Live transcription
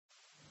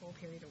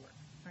period of work,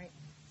 right?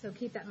 So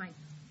keep that in mind.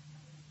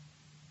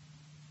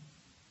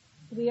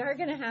 We are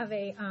going to have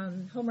a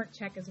homework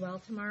check as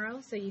well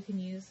tomorrow, so you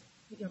can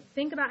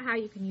think about how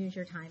you can use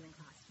your time in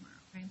class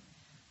tomorrow,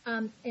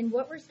 okay? And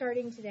what we're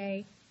starting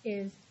today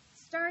is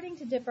starting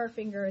to dip our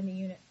finger in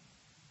the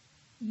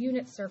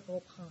unit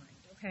circle pond,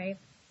 okay?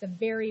 It's a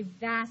very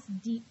vast,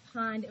 deep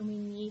pond, and we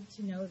need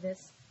to know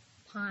this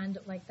pond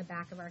like the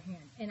back of our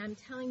hand. And I'm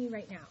telling you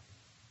right now,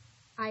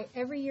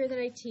 every year that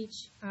I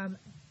teach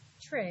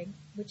trig,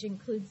 which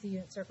includes the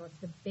unit circle, it's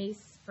the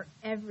base for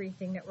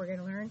everything that we're going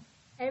to learn.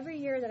 Every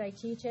year that I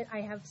teach it, I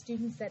have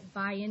students that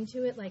buy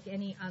into it like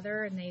any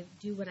other, and they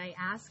do what I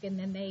ask, and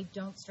then they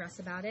don't stress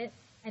about it.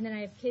 And then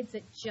I have kids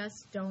that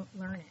just don't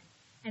learn it.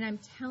 And I'm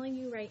telling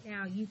you right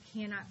now, you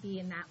cannot be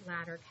in that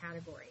latter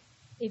category.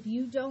 If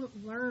you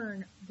don't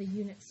learn the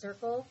unit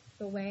circle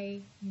the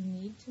way you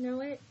need to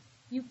know it,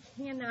 you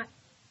cannot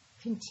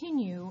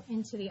continue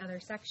into the other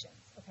sections,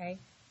 okay?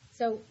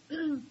 So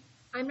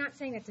I'm not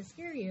saying that to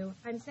scare you.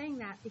 I'm saying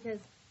that because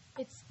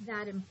it's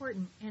that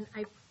important. And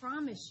I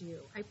promise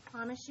you,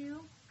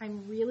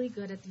 I'm really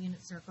good at the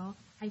unit circle.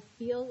 I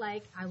feel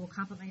like I will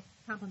compliment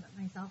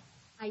myself.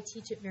 I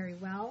teach it very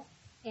well.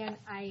 And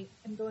I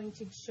am going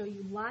to show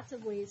you lots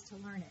of ways to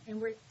learn it.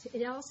 And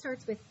it all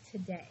starts with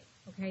today,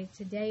 okay?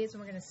 Today is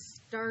when we're going to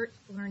start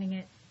learning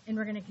it, and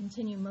we're going to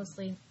continue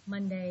mostly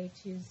Monday,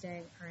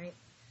 Tuesday, all right?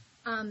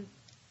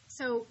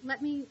 So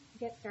let me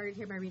get started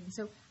here by reading.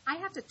 So I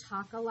have to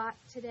talk a lot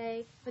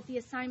today, but the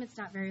assignment's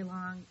not very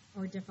long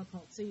or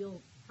difficult, so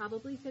you'll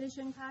probably finish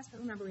in class, but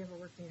remember we have a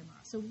work day tomorrow.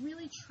 So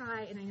really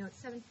try, and I know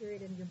it's 7th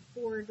period and you're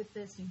bored with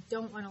this, you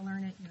don't want to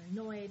learn it, you're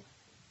annoyed,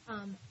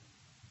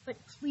 but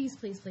please,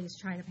 please, please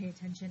try to pay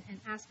attention and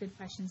ask good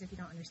questions if you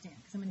don't understand,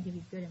 because I'm going to give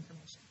you good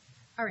information.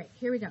 All right,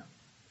 here we go.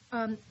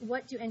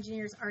 What do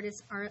engineers,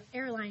 artists,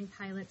 airline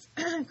pilots,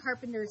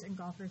 carpenters, and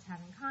golfers have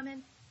in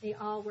common? They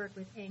all work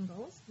with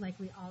angles, like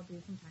we all do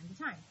from time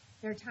to time.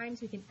 There are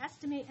times we can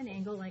estimate an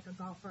angle, like a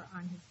golfer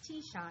on his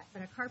tee shot,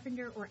 but a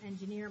carpenter or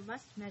engineer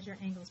must measure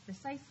angles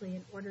precisely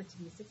in order to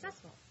be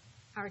successful.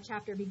 Our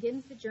chapter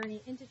begins the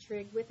journey into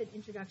trig with an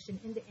introduction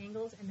into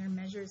angles and their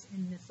measures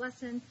in this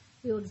lesson.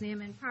 We will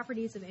examine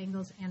properties of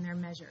angles and their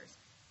measures.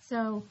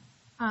 So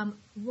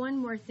one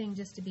more thing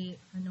just to be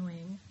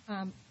annoying.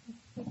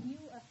 If you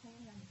are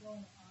planning on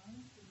going on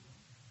to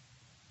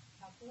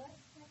calculus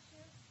next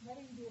year,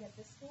 whether you do it at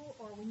this school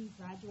or when you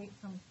graduate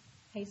from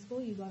high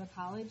school, you go to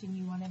college and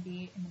you want to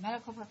be in the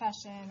medical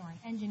profession or an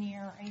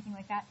engineer or anything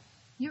like that,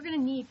 you're going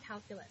to need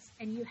calculus,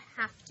 and you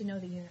have to know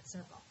the unit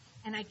circle.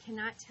 And I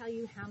cannot tell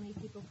you how many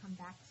people come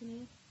back to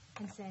me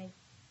and say,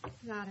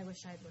 God, I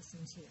wish I had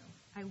listened to you.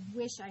 I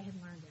wish I had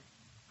learned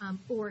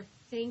it. Or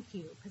thank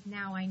you, because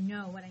now I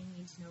know what I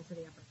need to know for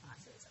the upper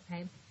classes,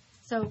 okay?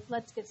 So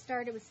let's get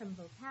started with some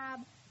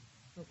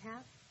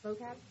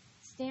vocab.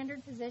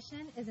 Standard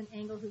position is an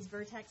angle whose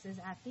vertex is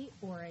at the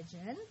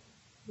origin,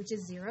 which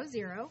is 0,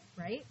 0,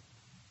 right?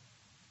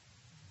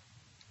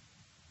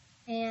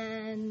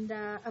 And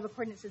of a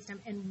coordinate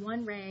system, and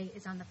one ray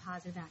is on the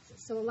positive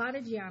axis. So a lot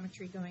of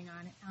geometry going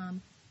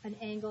on. An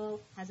angle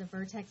has a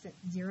vertex at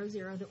 0,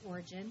 0, the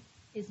origin,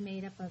 is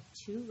made up of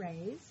 2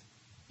 rays,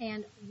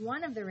 and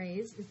one of the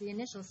rays is the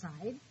initial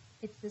side.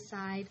 It's the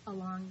side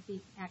along the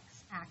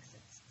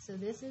x-axis. So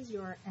this is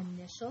your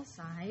initial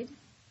side,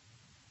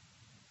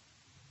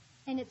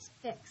 and it's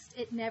fixed.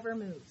 It never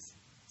moves.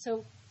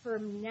 So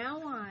from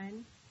now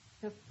on,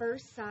 the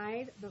first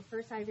side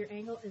of your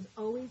angle is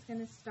always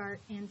going to start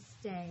and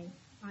stay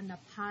on the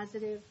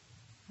positive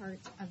part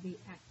of the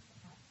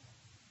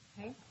x-axis,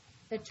 okay?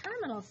 The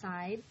terminal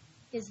side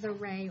is the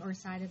ray or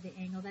side of the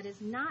angle that is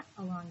not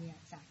along the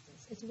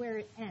x-axis. It's where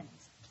it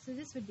ends. So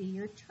this would be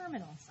your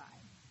terminal side.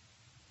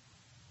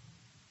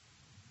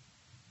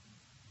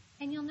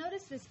 And you'll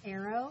notice this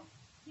arrow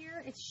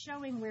here. It's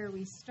showing where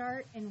we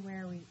start and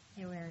where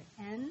it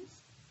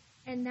ends.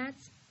 And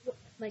that's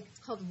it's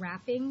called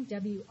wrapping,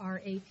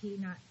 W-R-A-P,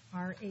 not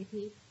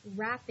R-A-P.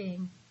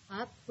 Wrapping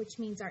up, which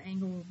means our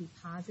angle will be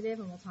positive,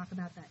 and we'll talk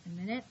about that in a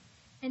minute.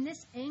 And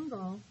this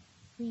angle,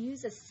 we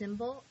use a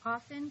symbol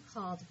often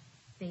called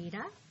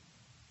theta.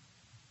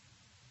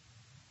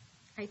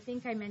 I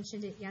think I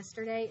mentioned it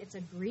yesterday. It's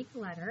a Greek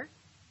letter.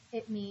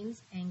 It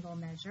means angle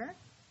measure.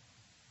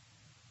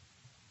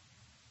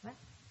 What?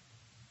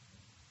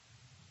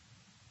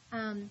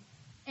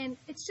 And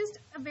it's just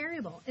a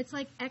variable. It's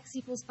like x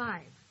equals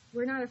 5.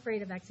 We're not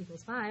afraid of x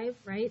equals 5,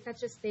 right? That's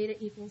just theta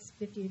equals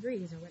 50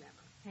 degrees or whatever,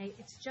 okay?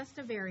 It's just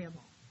a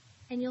variable.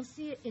 And you'll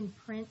see it in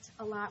print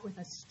a lot with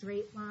a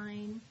straight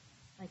line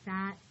like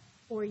that,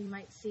 or you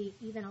might see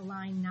even a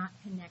line not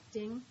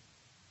connecting.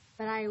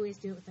 But I always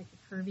do it with like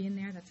the curvy in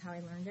there. That's how I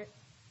learned it,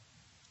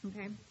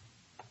 okay?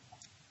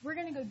 We're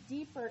going to go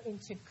deeper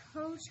into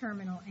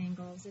coterminal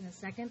angles in a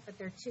second, but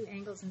there are 2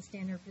 angles in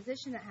standard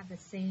position that have the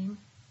same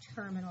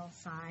terminal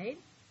side.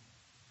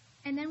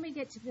 And then we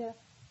get to the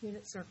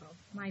unit circle,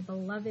 my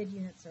beloved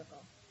unit circle.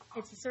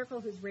 It's a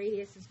circle whose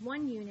radius is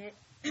 1 unit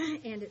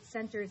and its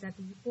center is at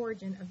the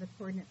origin of the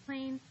coordinate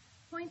plane.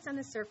 Points on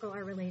the circle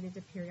are related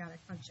to periodic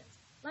functions.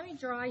 Let me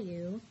draw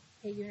you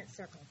a unit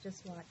circle.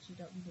 Just watch. You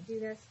don't need to do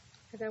this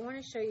because I want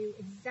to show you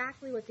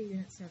exactly what the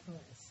unit circle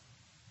is.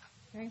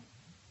 Okay?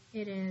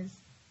 It is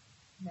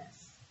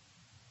this.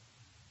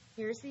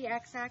 Here's the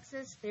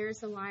x-axis, there's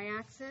the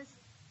y-axis,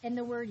 and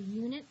the word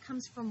unit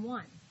comes from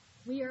 1.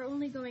 We are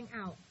only going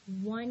out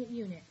 1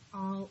 unit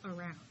all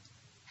around.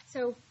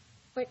 So,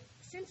 but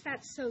since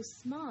that's so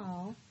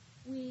small,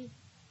 we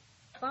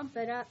bump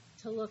it up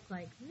to look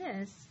like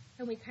this,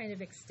 and we kind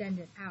of extend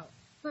it out.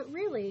 But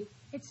really,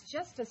 it's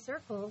just a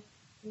circle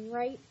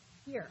right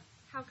here.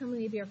 How can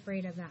we be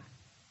afraid of that?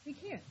 We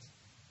can't.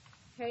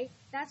 Okay?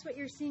 That's what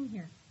you're seeing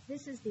here.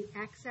 This is the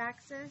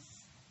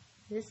x-axis.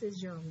 This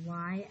is your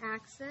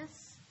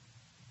y-axis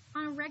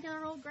on a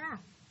regular old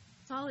graph.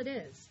 That's all it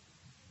is.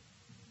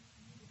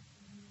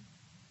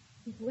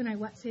 When I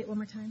say it one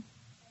more time?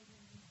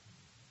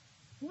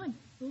 1.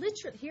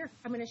 Literally, here,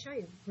 I'm going to show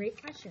you. Great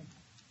question.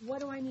 What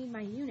do I mean by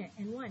unit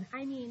and 1?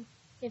 I mean,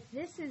 if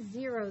this is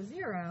 0,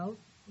 0,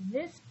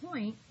 this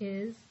point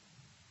is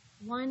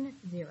 1,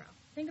 0.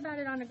 Think about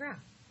it on a graph.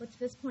 What's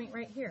this point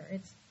right here?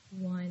 It's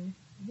 1,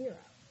 0,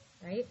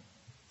 right?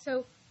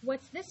 So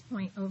what's this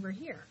point over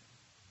here?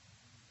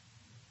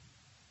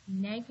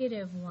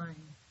 -1,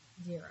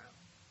 0,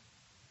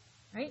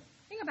 right?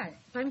 Think about it.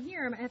 If I'm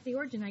here, I'm at the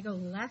origin, I go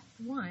left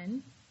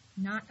 1,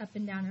 not up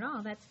and down at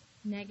all, that's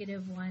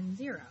 -1,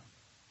 0.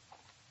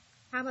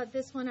 How about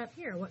this one up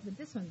here? What would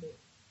this one be?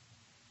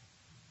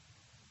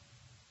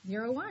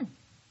 0, 1.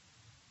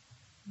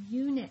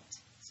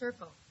 Unit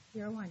circle,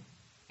 0, 1.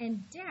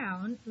 And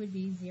down would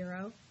be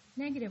 0,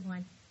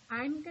 -1.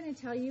 I'm going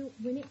to tell you,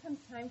 when it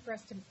comes time for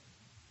us to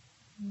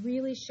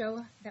really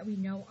show that we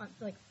know,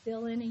 like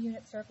fill in a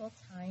unit circle,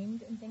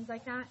 timed and things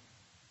like that,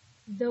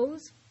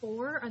 those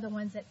 4 are the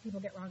ones that people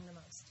get wrong the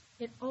most.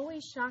 It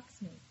always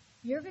shocks me.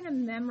 You're going to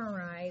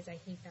memorize, I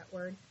hate that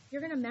word,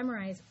 you're going to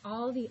memorize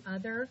all the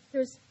other,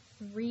 there's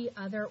 3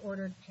 other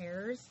ordered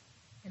pairs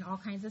and all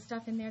kinds of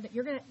stuff in there that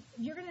you're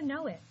going to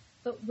know it.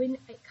 But when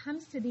it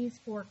comes to these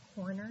 4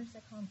 corners,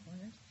 I call them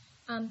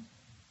corners,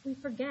 we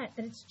forget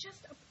that it's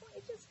just a point,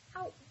 it's just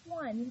out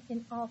 1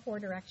 in all 4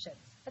 directions.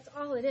 That's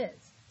all it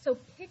is. So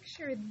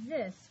picture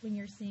this when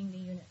you're seeing the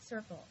unit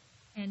circle.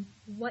 And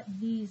what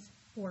these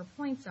 4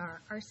 points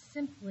are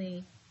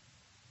simply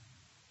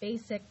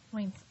basic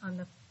points on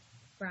the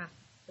graph,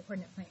 the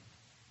coordinate plane.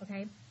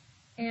 Okay?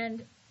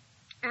 And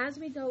as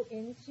we go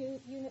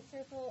into unit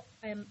circle,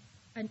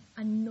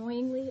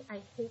 annoyingly, I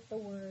hate the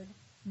word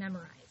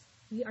memorize.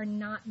 We are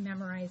not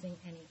memorizing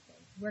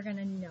anything. We're going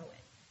to know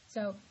it.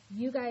 So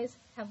you guys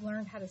have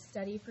learned how to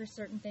study for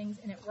certain things,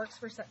 and it works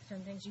for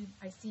certain things.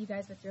 I see you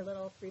guys with your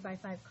little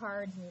 3x5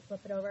 cards, and you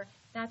flip it over.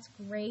 That's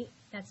great.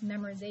 That's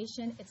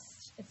memorization.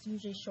 It's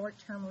usually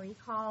short-term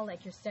recall,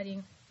 like you're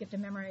studying. You have to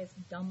memorize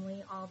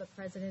dumbly all the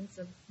presidents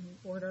of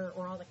order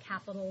or all the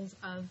capitals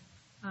of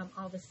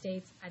all the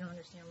states. I don't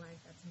understand why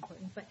that's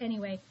important. But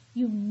anyway,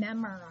 you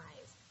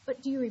memorize.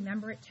 But do you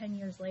remember it 10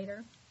 years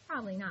later?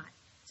 Probably not.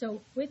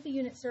 So with the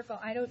unit circle,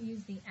 I don't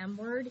use the M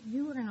word.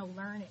 You are going to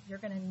learn it. You're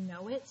going to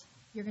know it.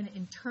 You're going to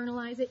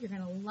internalize it. You're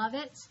going to love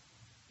it.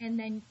 And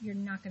then you're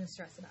not going to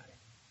stress about it.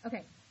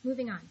 Okay,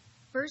 moving on.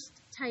 First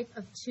type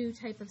of 2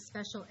 type of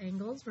special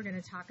angles we're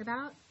going to talk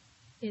about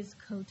is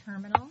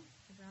coterminal.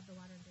 I grabbed the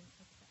water and didn't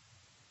take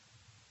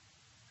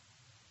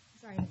it.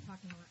 Sorry, I'm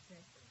talking a lot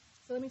today.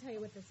 So let me tell you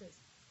what this is.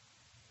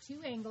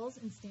 2 angles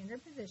in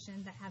standard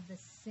position that have the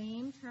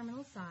same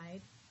terminal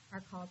side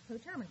are called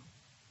coterminal.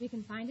 We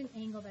can find an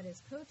angle that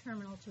is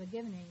coterminal to a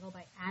given angle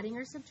by adding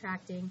or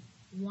subtracting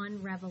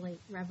 1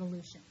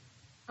 revolution.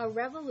 A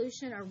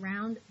revolution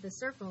around the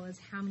circle is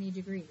how many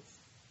degrees?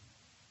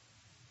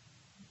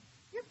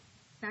 Yep,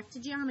 back to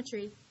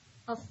geometry.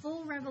 A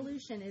full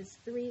revolution is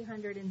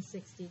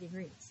 360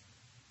 degrees,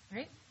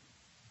 right?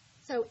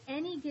 So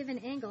any given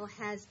angle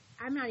has,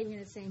 I'm not even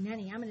going to say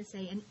many, I'm going to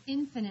say an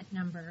infinite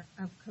number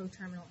of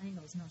coterminal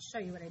angles, and I'll show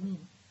you what I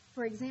mean.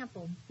 For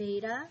example,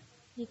 beta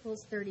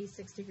equals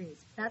 36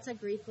 degrees. That's a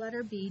Greek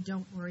letter B.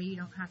 Don't worry, you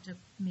don't have to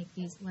make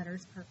these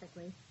letters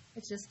perfectly.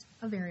 It's just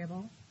a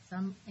variable.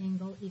 Some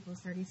angle equals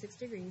 36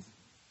 degrees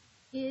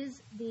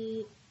is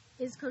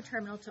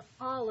coterminal to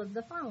all of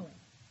the following.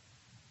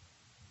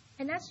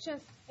 And that's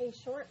just a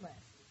short list.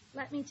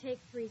 Let me take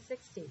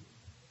 36.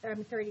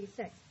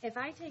 If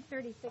I take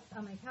 36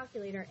 on my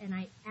calculator and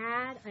I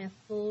add a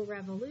full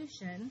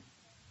revolution,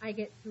 I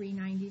get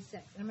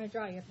 396. I'm going to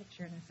draw you a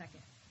picture in a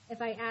second.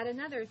 If I add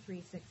another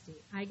 360,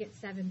 I get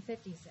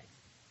 756.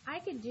 I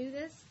could do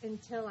this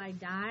until I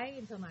die,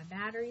 until my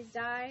batteries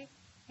die,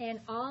 and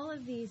all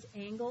of these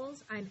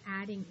angles I'm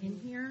adding in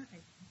here, I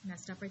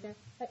messed up right there,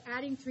 but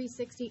adding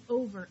 360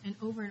 over and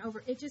over and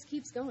over, it just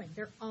keeps going.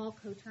 They're all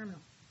coterminal.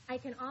 I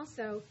can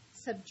also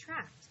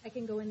subtract. I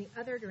can go in the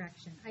other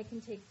direction. I can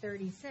take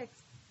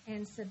 36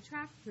 and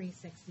subtract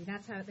 360.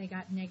 That's how they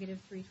got negative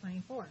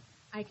 324.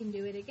 I can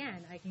do it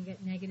again. I can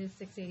get negative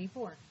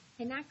 684.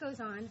 And that goes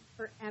on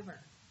forever.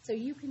 So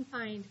you can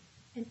find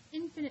an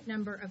infinite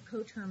number of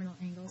coterminal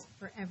angles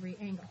for every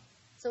angle.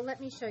 So let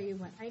me show you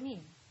what I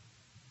mean.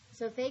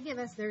 So if they give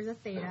us, there's a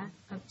theta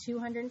of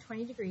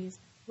 220 degrees,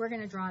 we're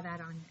going to draw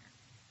that on there.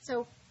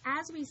 So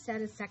as we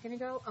said a second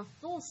ago, a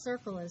full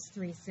circle is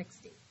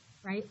 360,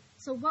 right?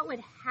 So what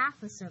would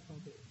half a circle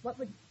be? What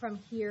would from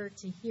here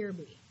to here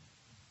be?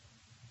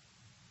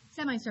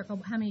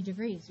 Semicircle, how many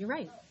degrees? You're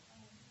right.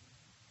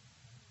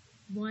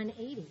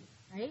 180,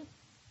 right?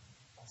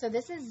 So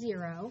this is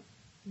 0,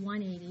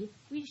 180.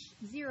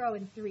 0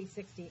 and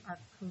 360 are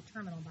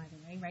coterminal, by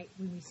the way, right?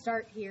 When we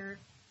start here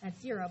at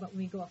 0, but when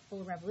we go a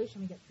full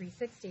revolution, we get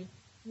 360.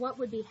 What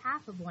would be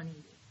half of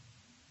 180?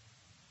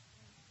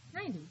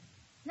 90. And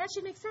that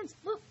should make sense.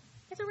 Look,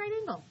 it's a right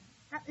angle.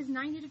 That is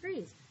 90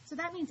 degrees. So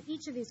that means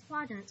each of these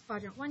quadrants,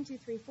 quadrant 1, 2,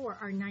 3, 4,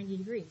 are 90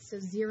 degrees. So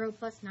 0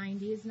 plus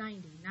 90 is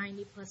 90.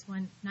 90 plus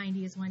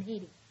 90 is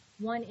 180.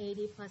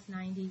 180 plus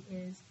 90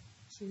 is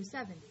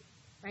 270,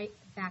 right?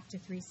 Back to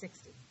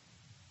 360.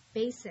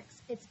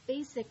 Basics. It's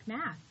basic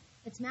math.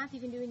 It's math you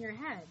can do in your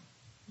head.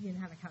 You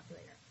didn't have a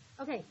calculator.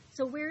 Okay,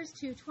 so where's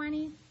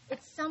 220?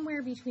 It's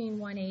somewhere between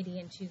 180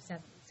 and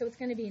 270. So it's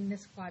going to be in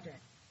this quadrant.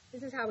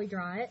 This is how we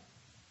draw it.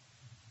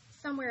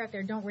 Somewhere up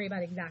there, don't worry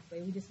about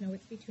exactly. We just know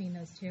it's between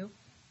those two.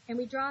 And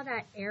we draw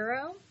that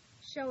arrow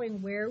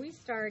showing where we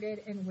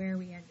started and where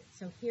we ended.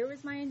 So here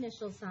was my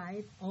initial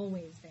side,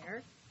 always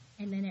there.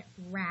 And then it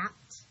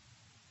wrapped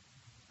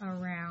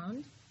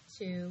around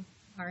to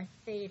our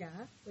theta,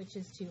 which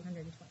is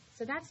 220.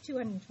 So that's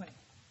 220.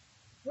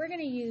 We're going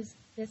to use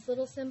this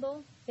little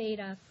symbol,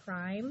 theta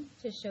prime,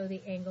 to show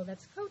the angle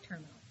that's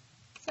coterminal.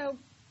 So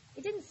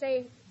it didn't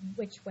say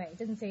which way. It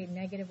didn't say a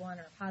negative one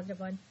or a positive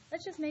one.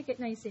 Let's just make it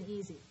nice and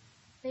easy.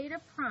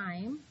 Theta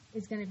prime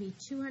is going to be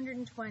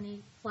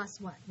 220 plus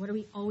what? What are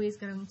we always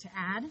going to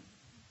add?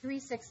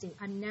 360.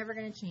 I'm never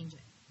going to change it,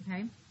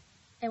 okay?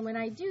 And when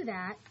I do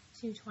that,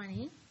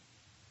 220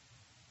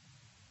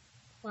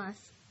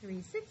 plus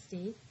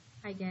 360,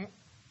 I get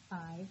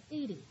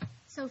 580.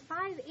 So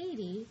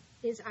 580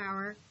 is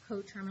our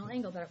coterminal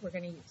angle that we're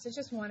going to use. It's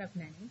just one of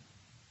many.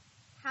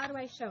 How do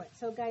I show it?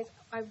 So guys,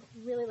 I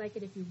really like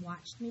it if you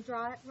watched me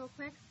draw it real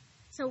quick.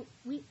 So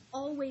we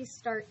always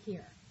start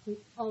here. We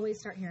always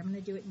start here. I'm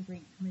going to do it in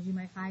green. I'm going to do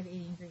my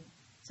 580 in green.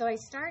 So I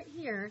start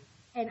here,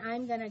 and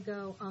I'm going to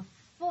go a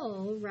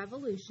full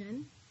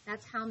revolution.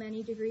 That's how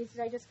many degrees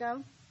did I just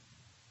go?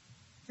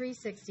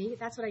 360.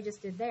 That's what I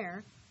just did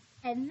there.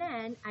 And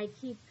then I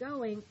keep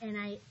going, and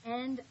I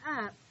end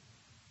up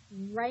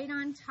right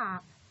on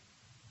top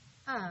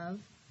of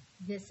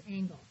this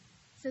angle.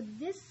 So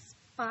this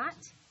spot,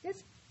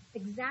 this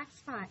exact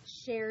spot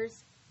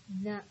shares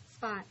the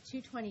spot,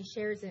 220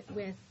 shares it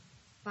with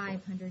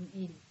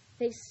 580.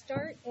 They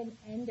start and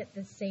end at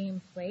the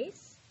same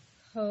place,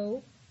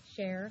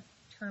 share,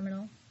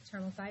 terminal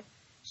side,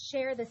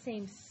 share the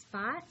same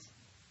spot,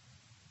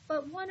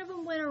 but one of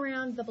them went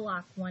around the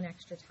block one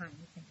extra time,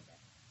 you think of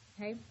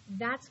it, okay?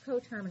 That's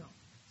coterminal.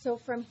 So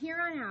from here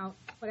on out,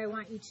 what I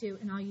want you to,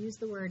 and I'll use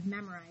the word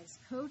memorize,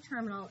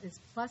 coterminal is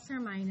plus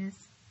or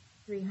minus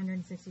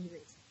 360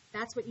 degrees.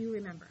 That's what you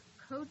remember,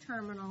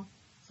 coterminal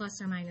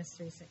plus or minus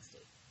 360.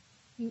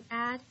 You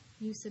add,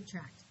 you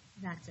subtract.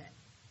 That's it,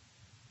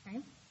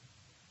 okay?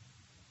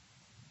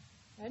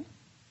 Good.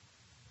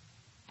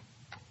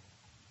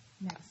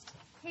 Next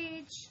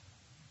page.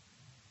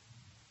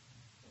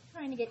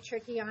 Trying to get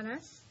tricky on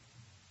us.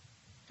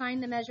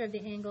 Find the measure of the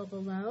angle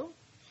below,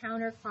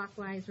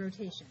 counterclockwise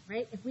rotation,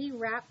 right? If we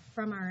wrap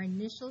from our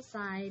initial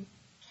side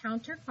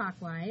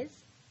counterclockwise,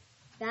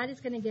 that is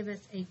going to give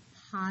us a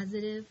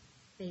positive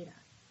theta,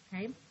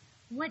 okay?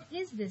 What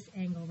is this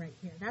angle right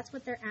here? That's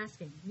what they're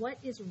asking. What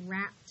is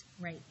wrapped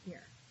right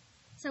here?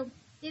 So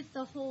if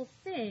the whole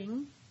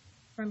thing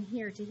from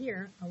here to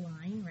here, a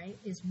line, right,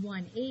 is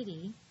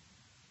 180,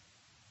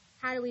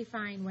 how do we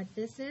find what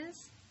this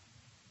is?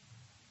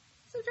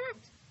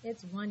 Subtract.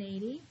 It's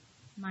 180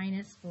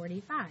 minus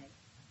 45,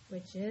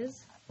 which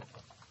is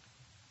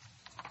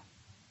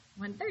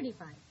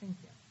 135. Thank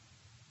you.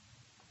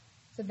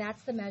 So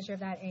that's the measure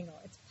of that angle.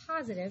 It's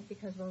positive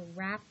because we're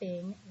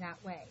wrapping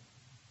that way.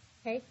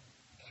 Okay?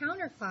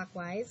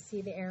 Counterclockwise,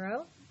 see the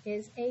arrow,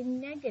 is a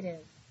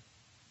negative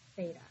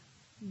theta,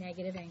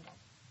 negative angle.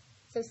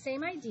 So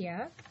same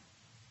idea.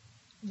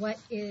 What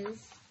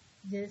is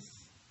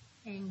this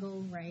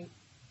angle right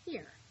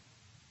here?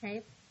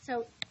 Okay?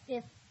 So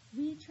if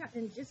we try,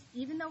 and just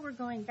even though we're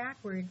going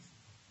backwards,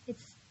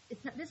 it's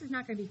not, this is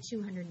not going to be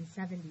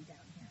 270 down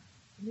here.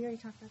 Did we already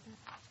talk about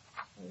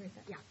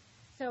that? Yeah.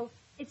 So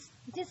it's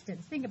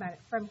distance. Think about it.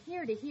 From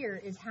here to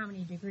here is how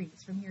many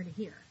degrees? From here to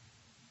here?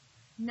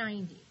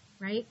 90,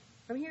 right?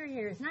 From here to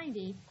here is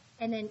 90,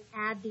 and then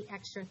add the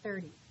extra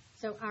 30.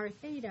 So our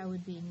theta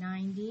would be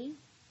 90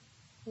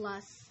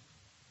 plus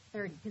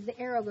 30, because the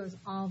arrow goes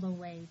all the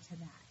way to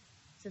that.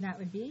 So that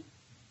would be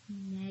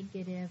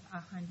negative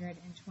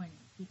 120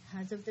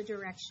 because of the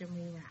direction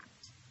we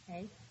wrapped.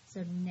 Okay?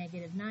 So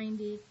negative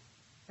 90,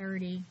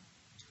 30,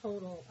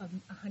 total of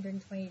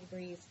 120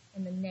 degrees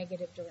in the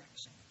negative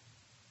direction.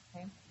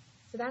 Okay?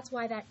 So that's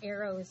why that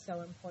arrow is so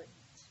important.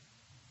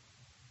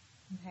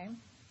 Okay?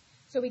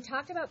 So we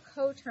talked about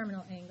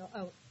coterminal angle.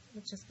 Oh,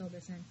 let's just fill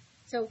this in.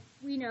 So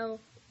we know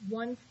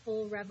one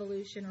full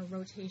revolution or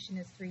rotation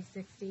is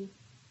 360.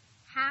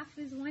 Half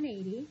is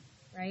 180.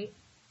 right?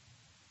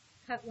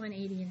 Cut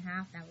 180 in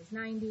half, that was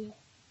 90.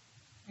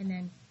 And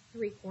then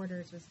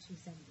 3/4 was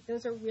 270.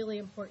 Those are really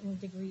important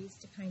degrees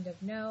to kind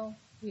of know.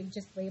 We've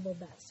just labeled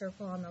that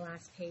circle on the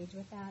last page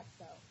with that,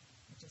 so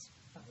I just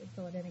thought we'd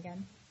fill it in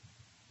again.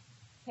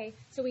 Okay,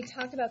 so we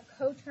talked about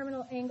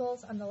coterminal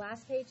angles on the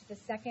last page. The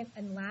second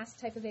and last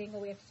type of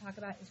angle we have to talk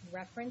about is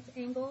reference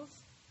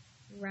angles.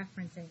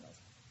 Reference angles.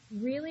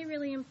 Really,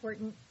 really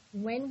important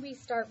when we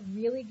start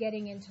really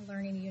getting into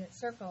learning the unit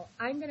circle.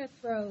 I'm going to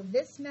throw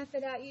this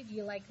method at you. Do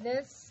you like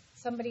this?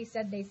 Somebody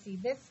said they see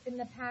this in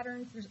the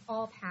patterns. There's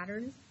all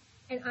patterns.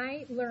 And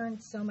I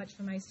learned so much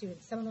from my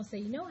students. Someone will say,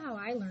 you know how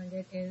I learned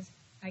it is,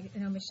 I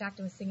know Ms.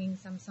 Shackton was singing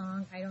some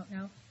song, I don't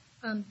know.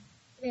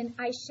 And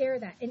I share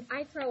that. And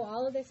I throw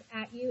all of this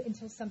at you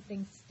until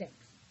something sticks.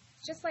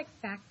 It's just like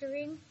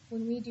factoring.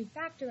 When we do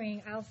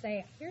factoring, I'll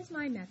say, here's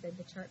my method,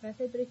 the chart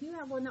method, but if you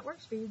have one that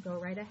works for you, go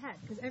right ahead,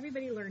 because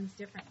everybody learns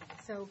differently.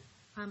 So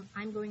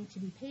I'm going to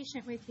be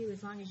patient with you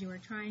as long as you are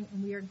trying,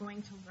 and we are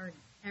going to learn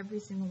it, every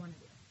single one of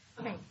you.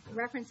 Okay,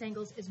 reference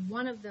angles is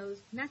one of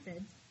those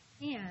methods,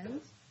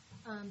 and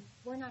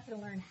we're not going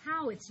to learn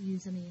how it's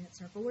used in the unit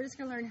circle. We're just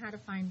going to learn how to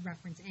find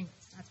reference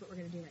angles. That's what we're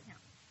going to do right now.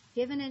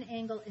 Given an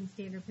angle in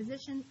standard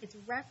position, its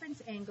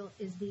reference angle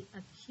is the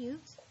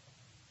acute,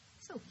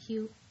 so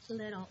cute,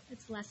 little,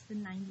 it's less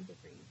than 90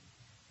 degrees,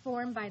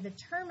 formed by the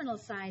terminal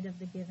side of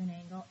the given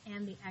angle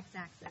and the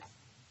x-axis.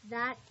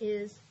 That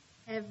is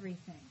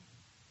everything.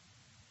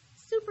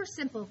 Super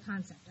simple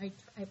concept,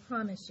 I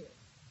promise you.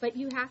 But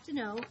you have to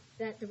know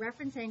that the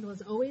reference angle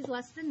is always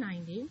less than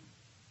 90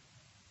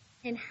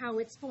 and how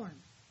it's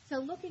formed. So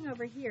looking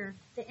over here,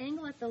 the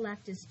angle at the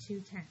left is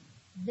 210.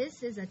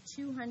 This is a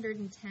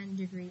 210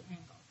 degree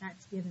angle.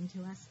 That's given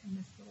to us in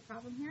this little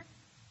problem here.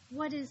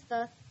 What is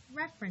the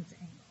reference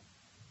angle?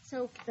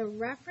 So the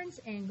reference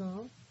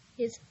angle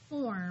is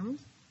formed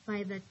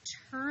by the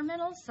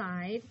terminal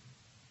side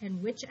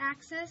and which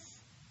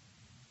axis?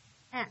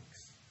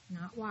 X,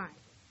 not Y.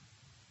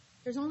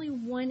 There's only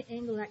one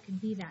angle that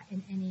could be that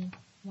in any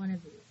one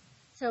of these.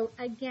 So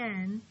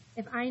again,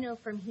 if I know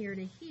from here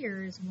to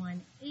here is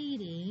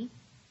 180,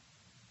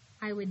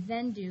 I would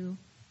then do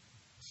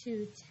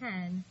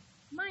 210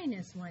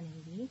 minus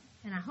 180,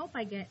 and I hope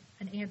I get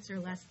an answer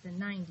less than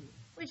 90,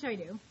 which I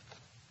do.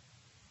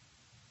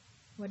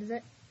 What is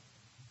it?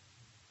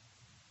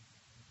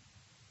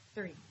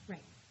 30,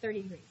 right,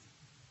 30 degrees.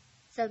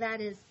 So that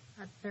is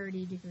a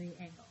 30 degree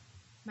angle.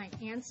 My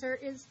answer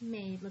is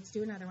made. Let's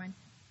do another one.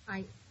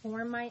 I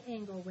form my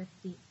angle with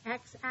the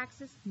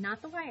x-axis,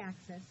 not the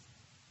y-axis,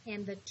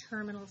 and the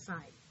terminal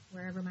side,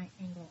 wherever my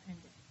angle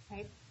ended.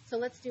 Okay, so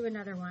let's do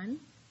another one.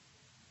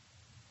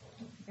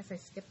 I guess I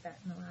skipped that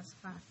in the last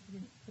class. I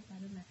didn't put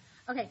that in there.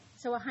 Okay,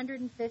 so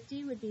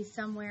 150 would be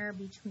somewhere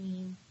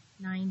between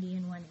 90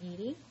 and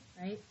 180,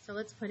 right? So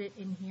let's put it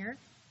in here.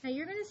 Now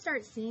you're going to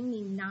start seeing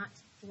me not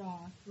draw.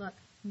 Look,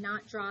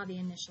 not draw the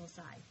initial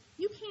side.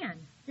 You can.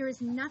 There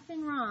is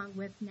nothing wrong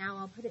with, now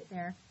I'll put it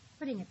there,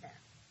 putting it there.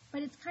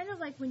 But it's kind of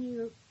like when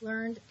you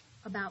learned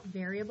about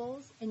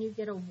variables and you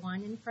get a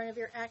 1 in front of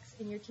your x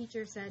and your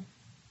teacher said,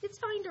 it's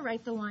fine to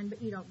write the 1,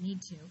 but you don't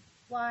need to.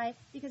 Why?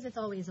 Because it's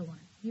always a 1.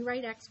 You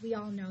write x, we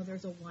all know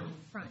there's a 1 in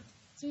front.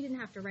 So you didn't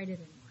have to write it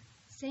anymore.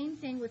 Same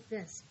thing with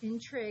this. In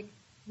trig,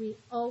 we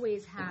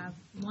always have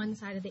one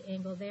side of the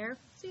angle there,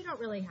 so you don't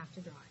really have to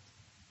draw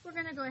it. We're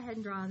going to go ahead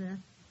and draw the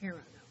arrow,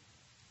 though.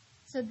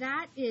 So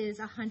that is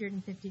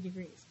 150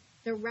 degrees.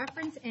 The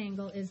reference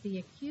angle is the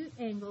acute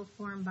angle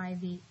formed by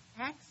the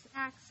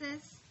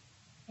x-axis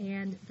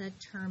and the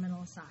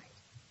terminal side.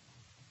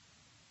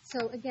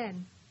 So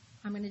again,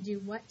 I'm going to do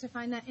what to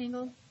find that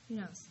angle? Who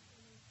knows?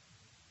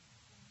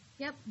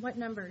 Yep, what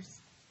numbers?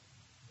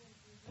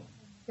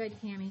 Good,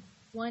 Cammie.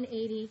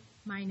 180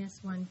 minus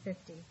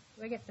 150.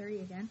 Do I get 30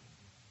 again?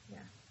 Yeah.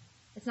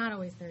 It's not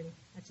always 30.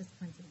 That's just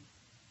coincidence.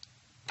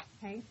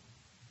 Okay.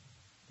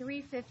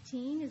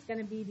 315 is going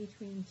to be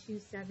between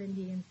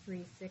 270 and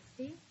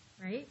 360,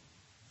 right?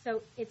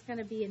 So it's going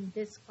to be in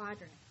this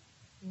quadrant,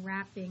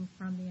 wrapping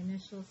from the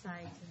initial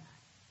side to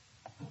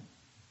that.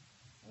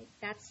 Right?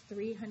 That's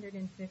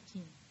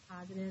 315.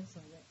 Positive, so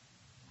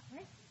that,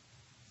 right?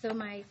 So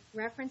my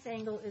reference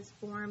angle is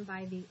formed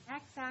by the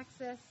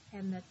x-axis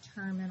and the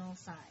terminal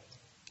side.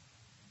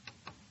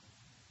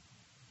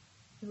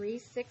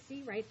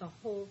 360, right, the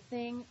whole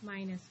thing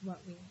minus what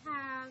we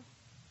have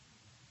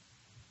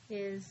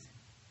is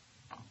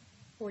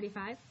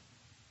 45.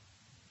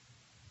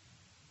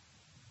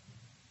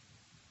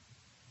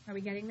 Are we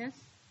getting this?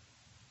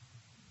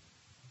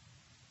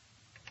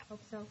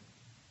 Hope so.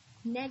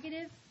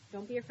 Negative,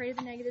 don't be afraid of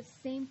the negative,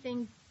 same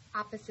thing,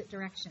 opposite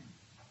direction.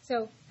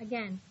 So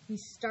again, we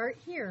start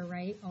here,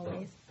 right,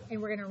 always, and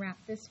we're going to wrap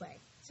this way.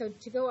 So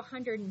to go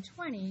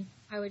 120,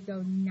 I would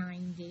go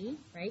 90,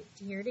 right?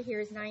 To here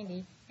is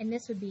 90, and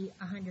this would be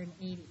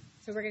 180.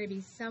 So we're going to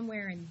be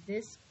somewhere in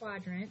this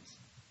quadrant,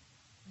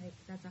 right?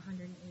 That's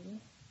 180.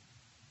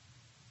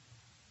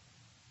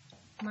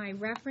 My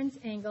reference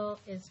angle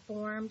is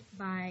formed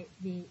by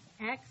the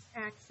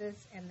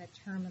x-axis and the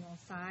terminal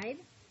side.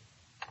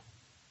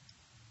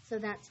 So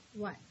that's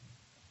what?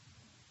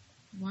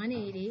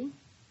 180.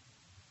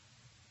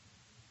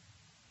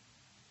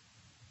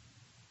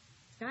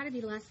 It's got to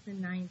be less than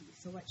 90,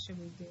 so what should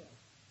we do?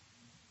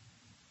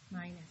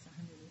 Minus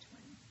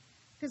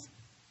 120.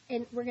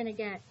 And we're going to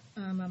get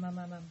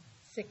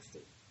 60.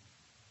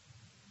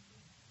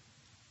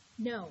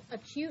 No,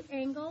 acute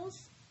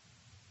angles,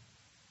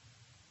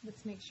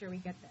 let's make sure we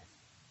get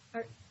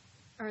this,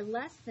 are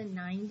less than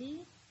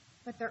 90,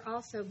 but they're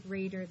also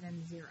greater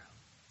than 0.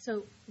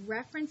 So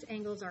reference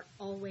angles are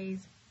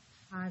always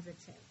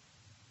positive,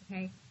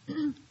 okay?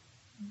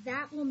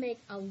 That will make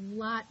a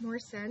lot more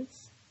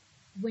sense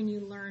when you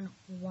learn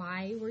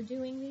why we're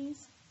doing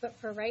these, but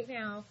for right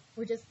now,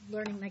 we're just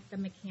learning like the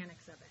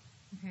mechanics of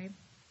it, okay?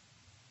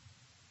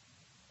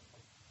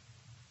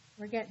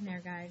 We're getting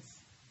there, guys.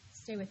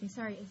 Stay with me.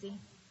 Sorry, Izzy.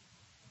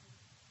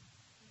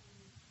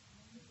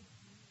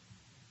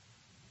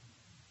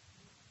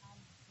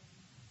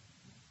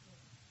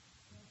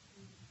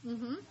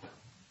 Mm-hmm.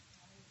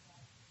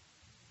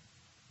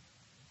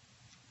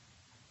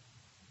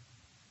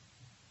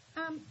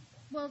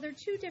 Well, there are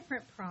two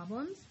different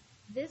problems.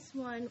 This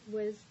one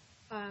was,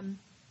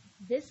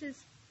 this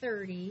is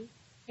 30,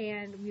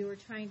 and we were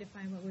trying to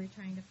find what we were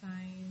trying to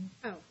find.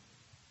 Oh,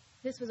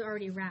 this was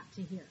already wrapped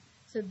to here.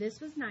 So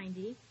this was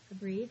 90,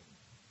 agreed,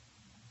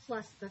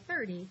 plus the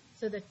 30.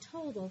 So the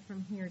total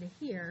from here to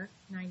here,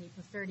 90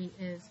 plus 30,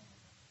 is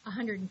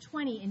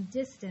 120 in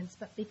distance,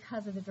 but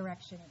because of the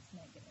direction, it's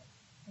negative.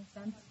 Make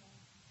sense?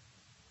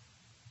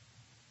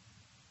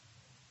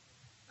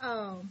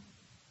 Oh,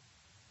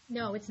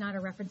 no, it's not a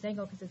reference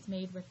angle because it's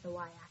made with the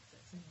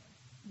y-axis.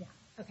 Yeah,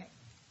 okay.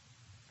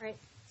 All right,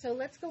 so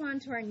let's go on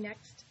to our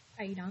next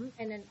item.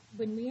 And then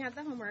when we have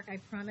the homework, I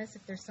promise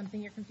if there's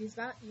something you're confused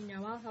about, you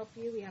know I'll help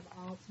you. We have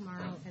all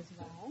tomorrow as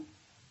well.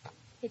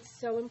 It's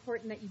so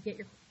important that you get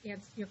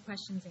your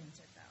questions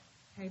answered,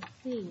 though. Okay,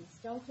 please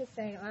don't just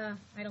say,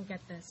 I don't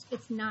get this.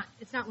 It's not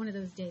one of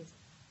those days.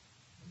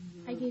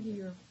 I gave you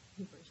your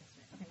papers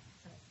yesterday. Okay,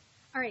 sorry.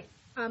 All right,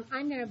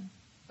 I'm going to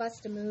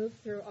bust a move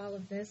through all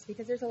of this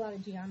because there's a lot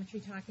of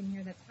geometry talk in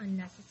here that's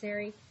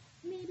unnecessary.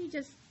 Maybe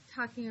just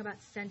talking about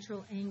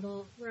central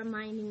angle,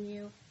 reminding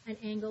you an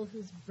angle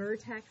whose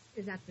vertex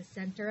is at the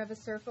center of a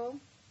circle.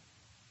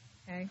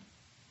 Okay,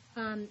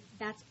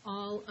 that's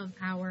all of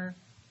our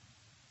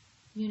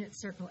unit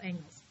circle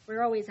angles.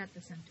 We're always at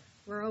the center.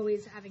 We're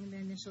always having the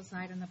initial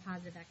side on the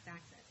positive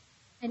x-axis.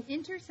 An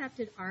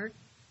intercepted arc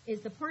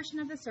is the portion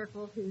of the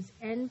circle whose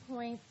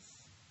endpoints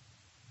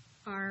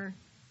are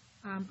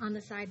on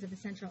the sides of the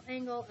central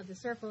angle of the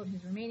circle and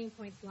whose remaining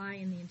points lie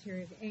in the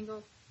interior of the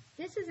angle.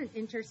 This is an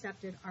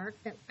intercepted arc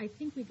that I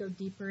think we go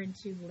deeper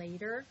into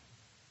later,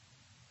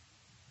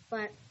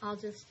 but I'll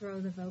just throw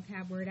the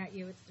vocab word at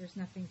you. There's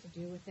nothing to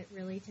do with it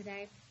really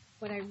today.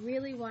 What I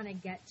really want to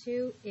get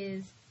to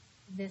is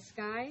this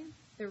guy,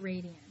 the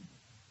radian.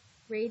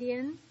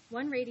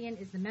 One radian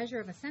is the measure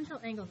of a central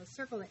angle of a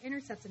circle that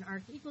intercepts an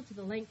arc equal to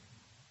the length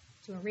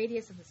to a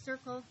radius of the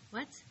circle.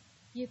 What?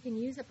 You can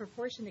use a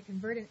proportion to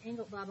convert an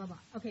angle, blah, blah, blah.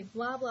 Okay,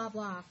 blah, blah,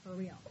 blah, for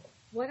real.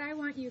 What I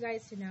want you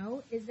guys to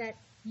know is that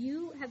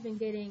you have been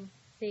getting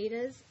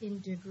thetas in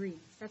degrees.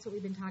 That's what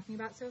we've been talking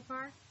about so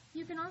far.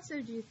 You can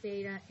also do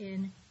theta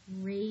in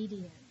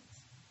radians.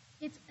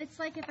 It's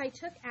like if I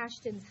took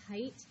Ashton's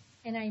height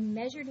and I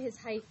measured his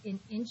height in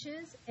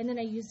inches, and then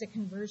I used a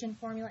conversion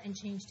formula and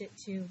changed it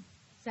to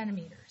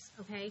centimeters,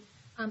 okay?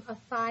 A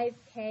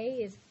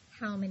 5K is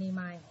how many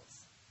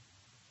miles?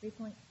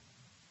 3.1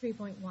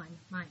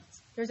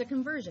 miles. There's a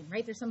conversion,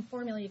 right? There's some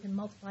formula you can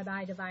multiply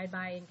by, divide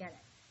by, and get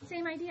it.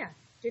 Same idea.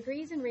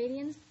 Degrees and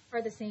radians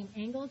are the same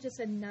angle, just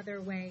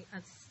another way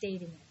of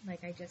stating it,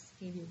 like I just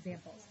gave you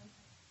examples.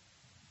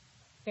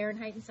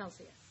 Fahrenheit and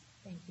Celsius.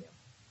 Thank you.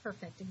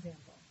 Perfect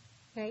example.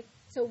 Okay,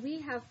 so we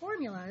have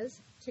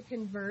formulas to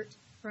convert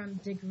from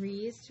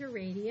degrees to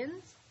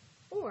radians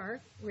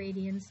or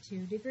radians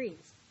to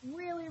degrees.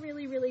 Really,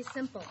 really, really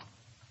simple.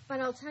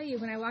 But I'll tell you,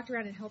 when I walked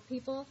around and helped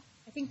people,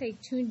 I think they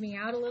tuned me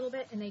out a little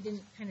bit and they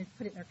didn't kind of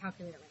put it in their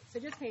calculator right. So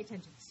just pay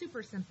attention.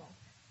 Super simple.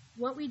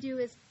 What we do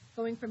is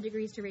going from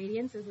degrees to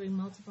radians is we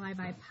multiply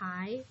by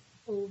pi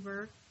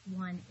over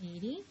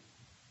 180.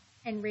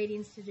 And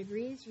radians to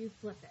degrees, you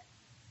flip it.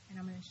 And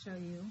I'm going to show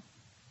you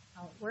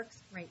how it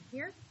works right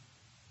here.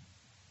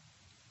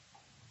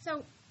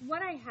 So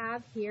what I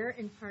have here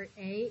in part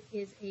A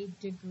is a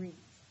degrees,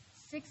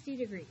 60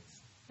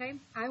 degrees, okay?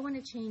 I want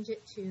to change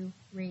it to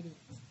radians.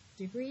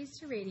 Degrees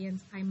to radians,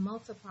 I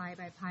multiply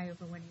by pi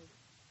over 180.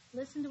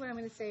 Listen to what I'm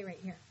going to say right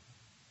here.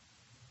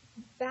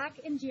 Back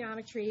in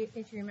geometry,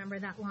 if you remember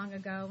that long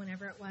ago,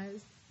 whenever it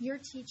was, your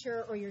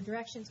teacher or your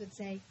directions would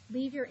say,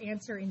 leave your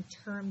answer in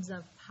terms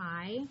of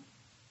pi.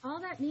 All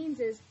that means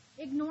is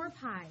ignore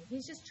pi.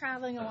 He's just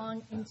traveling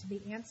along into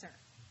the answer.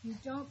 You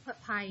don't put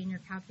pi in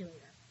your calculator.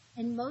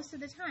 And most of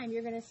the time,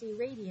 you're going to see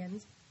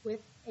radians with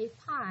a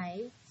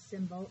pi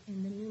symbol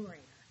in the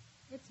numerator.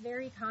 It's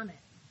very common.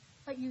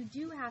 But you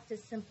do have to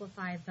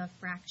simplify the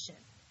fraction.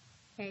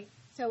 Okay?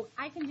 So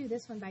I can do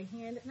this one by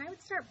hand, and I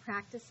would start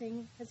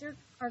practicing, because there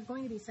are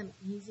going to be some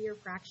easier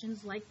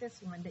fractions like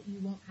this one that you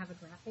won't have a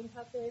graphing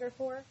calculator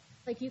for.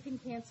 Like you can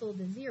cancel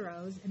the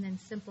zeros and then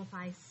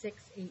simplify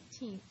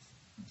 6/18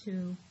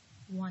 to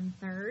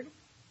 1/3.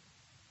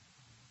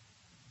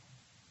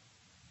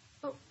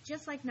 But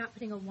just like not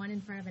putting a 1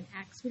 in front of an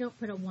x, we don't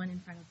put a 1 in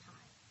front of pi.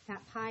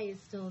 That pi is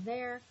still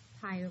there,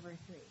 pi over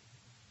 3.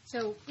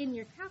 So in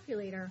your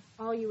calculator,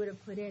 all you would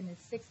have put in is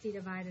 60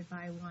 divided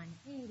by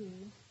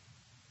 180,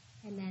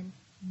 and then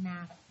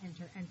math,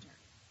 enter, enter.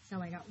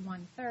 So I got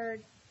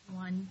 1/3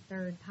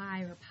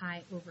 pi, or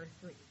pi over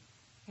 3.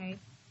 Okay?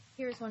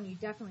 Here's one you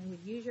definitely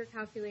would use your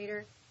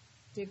calculator.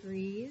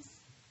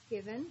 Degrees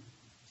given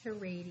to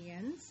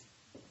radians.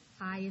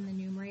 Pi in the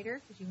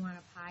numerator, because you want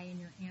a pi in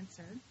your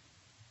answer.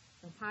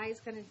 So pi is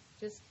going to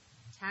just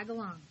tag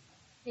along.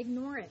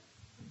 Ignore it.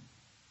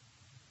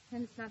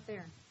 And it's not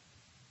there.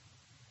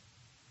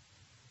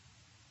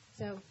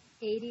 So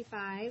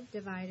 85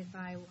 divided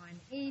by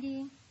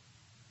 180.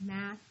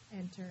 Math,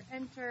 enter,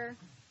 enter.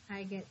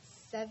 I get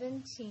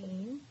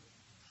 17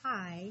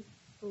 pi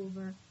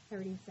over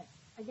 36.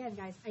 Again,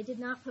 guys, I did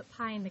not put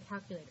pi in the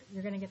calculator.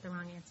 You're going to get the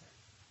wrong answer.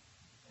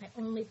 I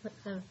only put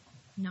the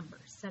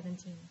numbers,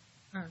 17,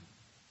 or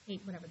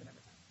 8, whatever the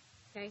numbers are.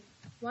 Okay?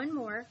 One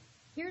more.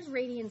 Here's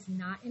radians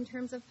not in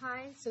terms of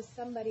pi. So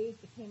somebody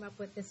came up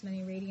with this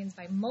many radians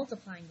by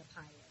multiplying the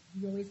pi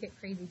in. You always get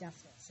crazy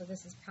decimals, so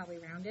this is probably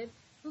rounded.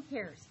 Who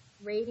cares?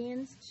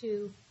 Radians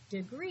to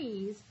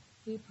degrees,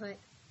 we put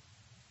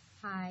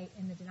pi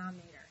in the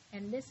denominator.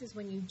 And this is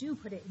when you do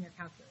put it in your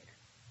calculator.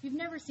 You've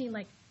never seen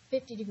like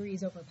 50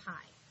 degrees over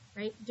pi,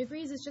 right?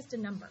 Degrees is just a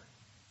number.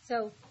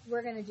 So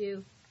we're going to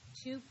do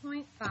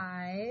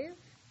 2.5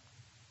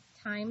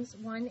 times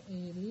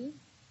 180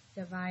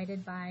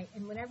 divided by,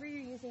 and whenever you're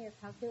using a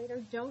calculator,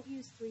 don't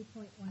use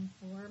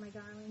 3.14, my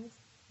darlings.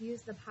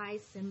 Use the pi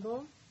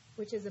symbol,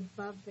 which is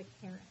above the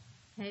caret,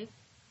 okay?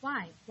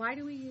 Why? Why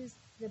do we use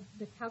the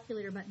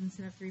calculator button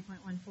instead of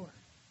 3.14?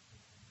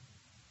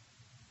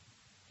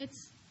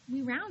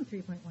 We round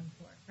 3.14,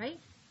 right?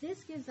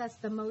 This gives us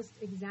the most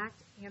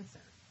exact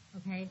answer,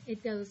 okay?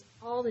 It goes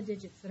all the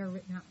digits that are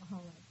written out the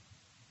whole way,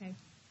 okay?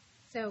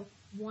 So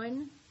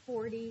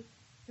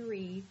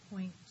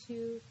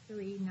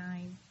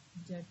 143.239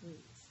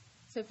 degrees.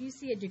 So if you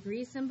see a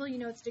degree symbol, you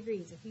know it's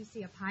degrees. If you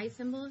see a pi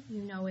symbol,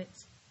 you know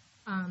it's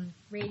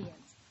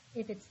radians.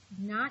 If it's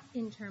not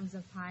in terms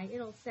of pi,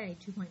 it'll say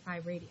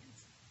 2.5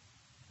 radians.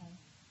 Okay.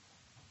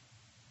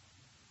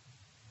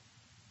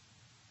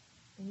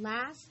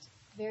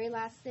 Very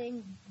last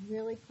thing,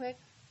 really quick,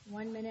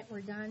 1 minute,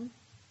 we're done.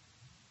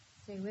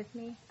 Stay with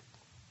me.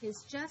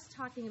 Is just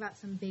talking about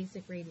some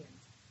basic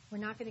radians. We're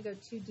not going to go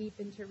too deep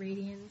into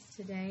radians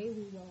today.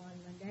 We will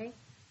on Monday.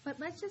 But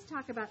let's just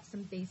talk about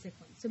some basic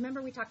ones. So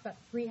remember we talked about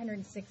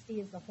 360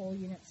 is the whole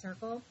unit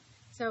circle.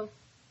 So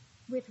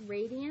with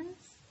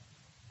radians,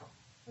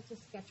 let's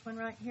just sketch one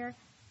right here.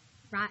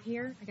 Right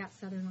here, I got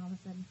southern all of a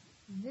sudden.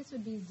 This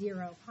would be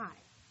 0 pi.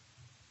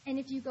 And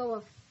if you go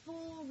a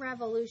full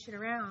revolution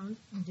around,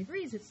 in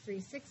degrees it's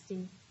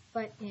 360,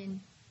 but in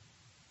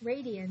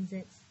radians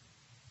it's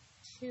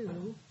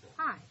 2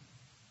 pi.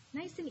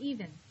 Nice and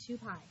even, 2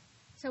 pi.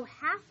 So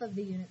half of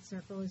the unit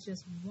circle is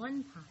just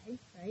 1 pi,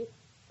 right?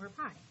 Or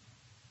pi.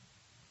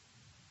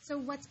 So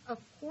what's a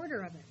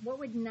quarter of it? What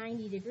would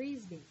 90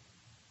 degrees be?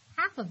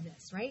 Half of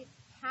this, right?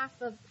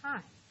 Half of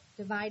pi.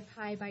 Divide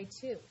pi by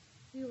 2.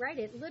 You write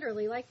it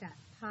literally like that.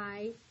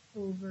 Pi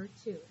over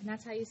 2. And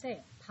that's how you say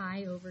it.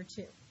 Pi over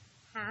 2.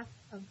 Half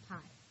of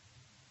pi.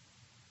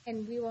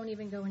 And we won't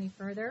even go any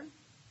further.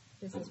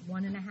 This is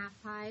 1.5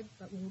 pi,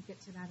 but we'll get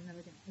to that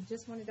another day. I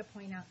just wanted to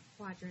point out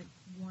quadrant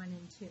 1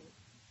 and 2.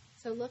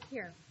 So look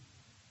here.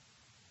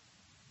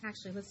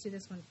 Actually, let's do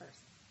this one first.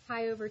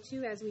 Pi over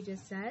 2, as we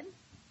just said,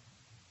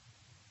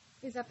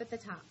 is up at the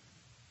top.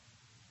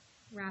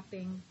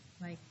 Wrapping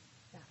like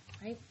that,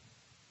 right?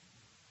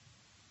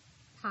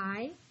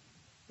 Pi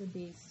would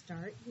be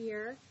start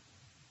here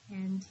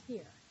and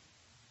here.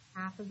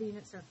 Half of the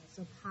unit circle.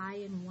 So pi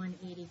and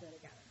 180 go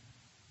together.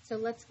 So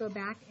let's go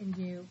back and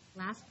do,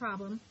 last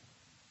problem,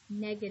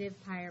 negative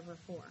pi over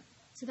 4.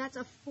 So that's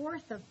a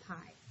fourth of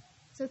pi.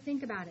 So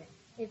think about it.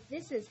 If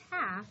this is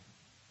half,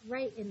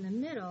 right in the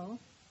middle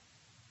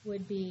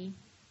would be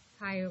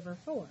pi over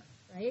 4,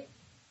 right?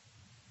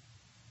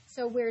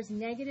 So where's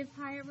negative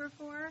pi over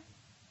 4?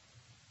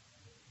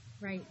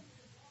 Right.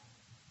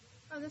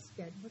 Oh, that's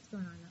good. What's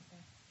going on up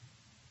there?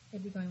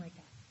 It'd be going like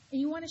that.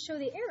 And you want to show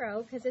the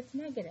arrow because it's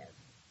negative.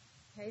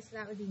 Okay, so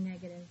that would be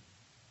negative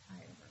pi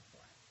over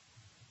 4.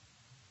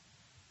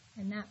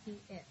 And that be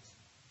it.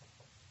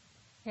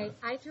 Okay,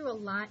 I threw a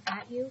lot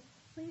at you.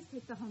 Please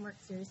take the homework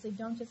seriously.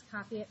 Don't just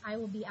copy it. I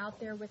will be out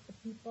there with the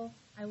people.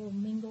 I will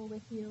mingle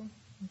with you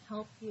and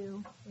help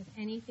you with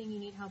anything you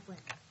need help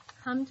with.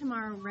 Come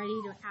tomorrow ready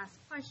to ask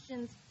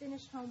questions,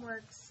 finish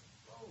homeworks.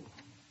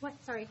 What?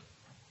 Sorry.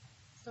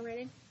 Still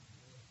writing?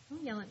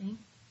 Don't yell at me.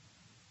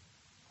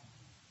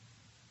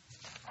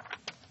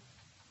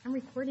 I'm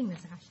recording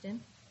this,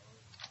 Ashton.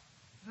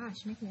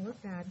 Gosh, you make me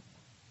look bad.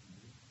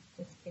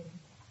 Just kidding.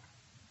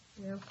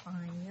 You're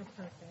fine. You're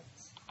perfect.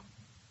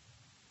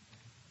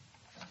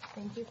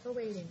 Thank you for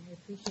waiting. I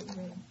appreciate you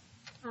waiting.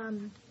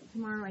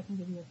 Tomorrow I can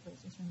give you a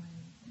quiz, just remind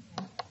me.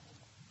 Okay?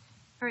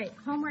 All right,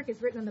 homework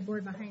is written on the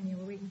board behind me.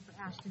 We're waiting for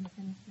Ashton to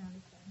finish now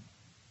this day.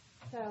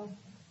 So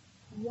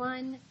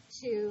 1,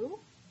 2,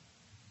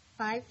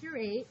 5 through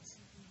 8,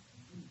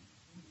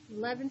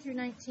 11 through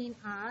 19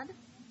 odd,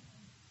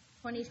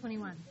 20,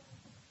 21.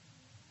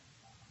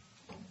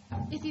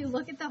 If you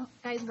look at the,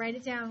 guys, write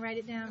it down, write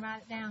it down,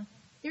 write it down.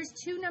 There's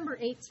 2 number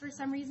 8s for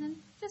some reason.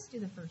 Just do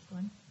the first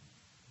one.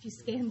 If you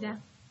scan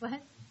down,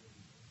 what?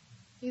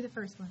 Do the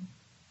first one.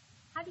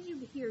 How did you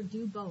hear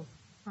do both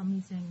from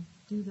me saying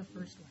do the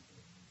first one?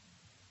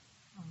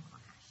 Oh,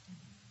 Ashton,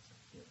 so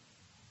cute.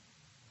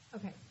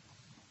 Okay.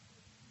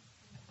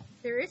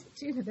 There is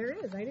 2, there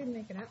is. I didn't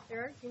make it up. There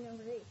are 2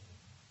 number 8s.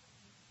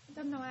 I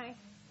don't know why.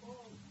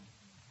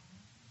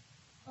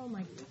 Oh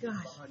my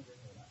gosh.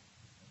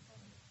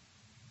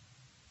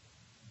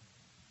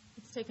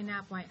 Let's take a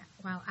nap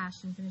while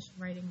Ashton finished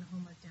writing the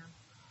homework down.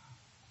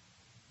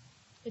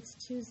 It's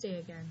Tuesday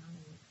again on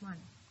the week. Come on.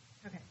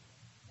 Okay.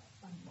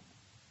 Fun.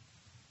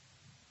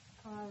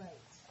 All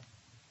right.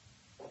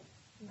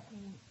 Let me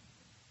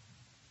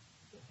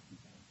get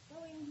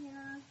going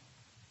here.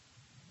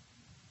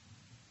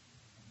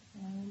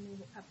 And we'll move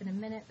it up in a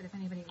minute, but if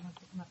anybody wants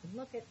to come up and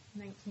look at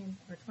 19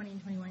 or 20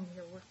 and 21,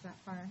 your work's that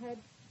far ahead.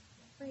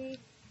 Free.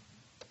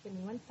 Give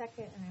me 1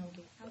 second, and I will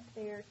be out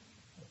there.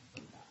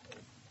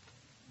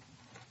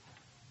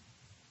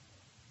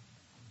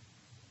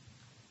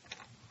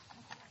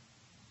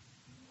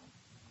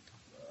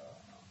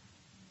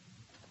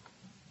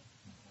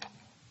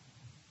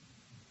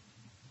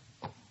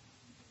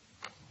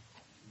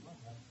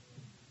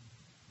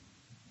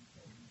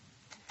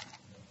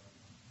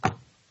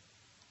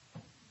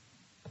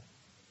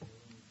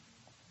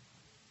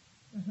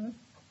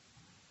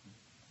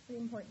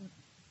 Pretty important.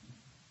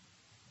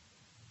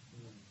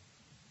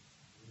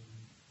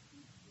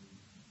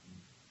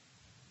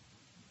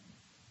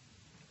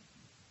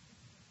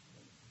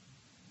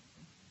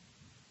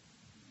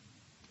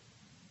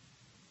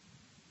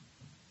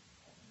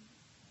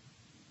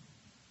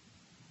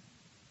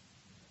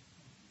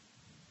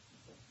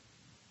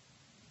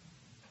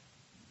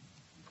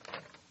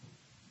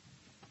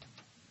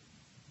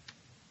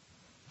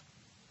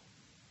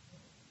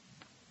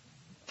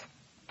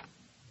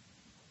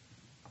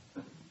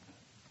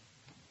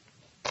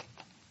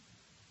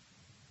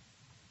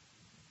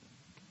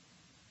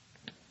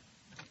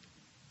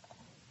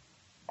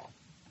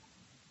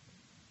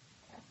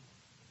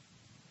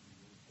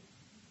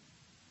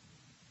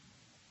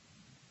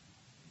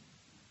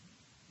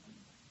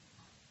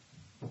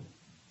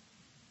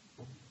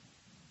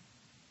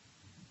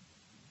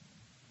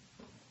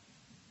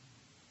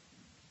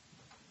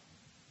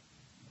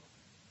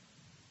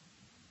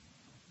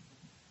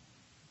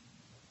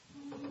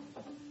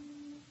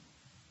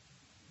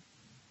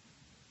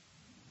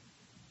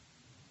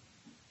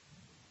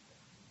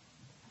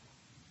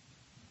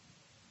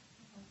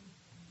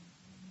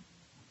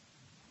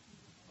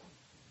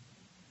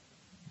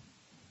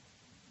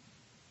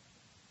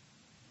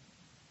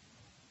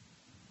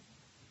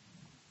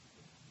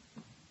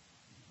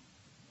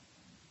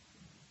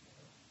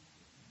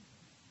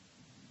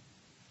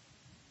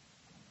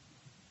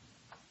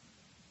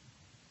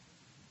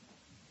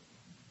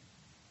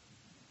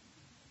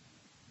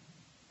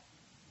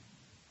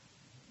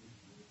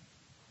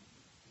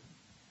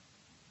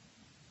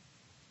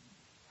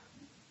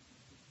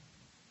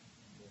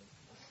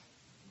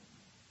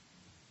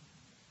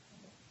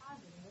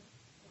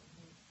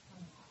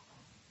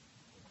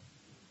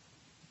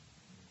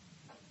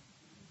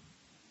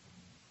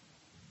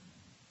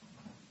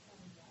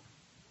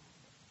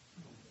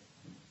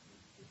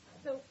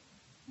 So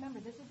remember,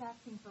 this is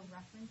asking for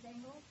reference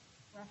angles.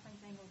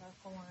 Reference angles are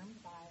formed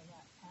by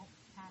what?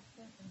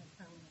 X-axis and the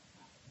terminal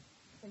side.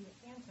 So your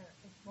answer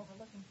is what we're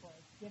looking for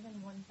is given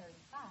 135,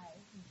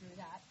 you drew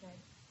that, then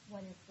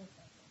what is this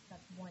angle?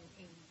 That's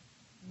 180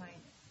 minus.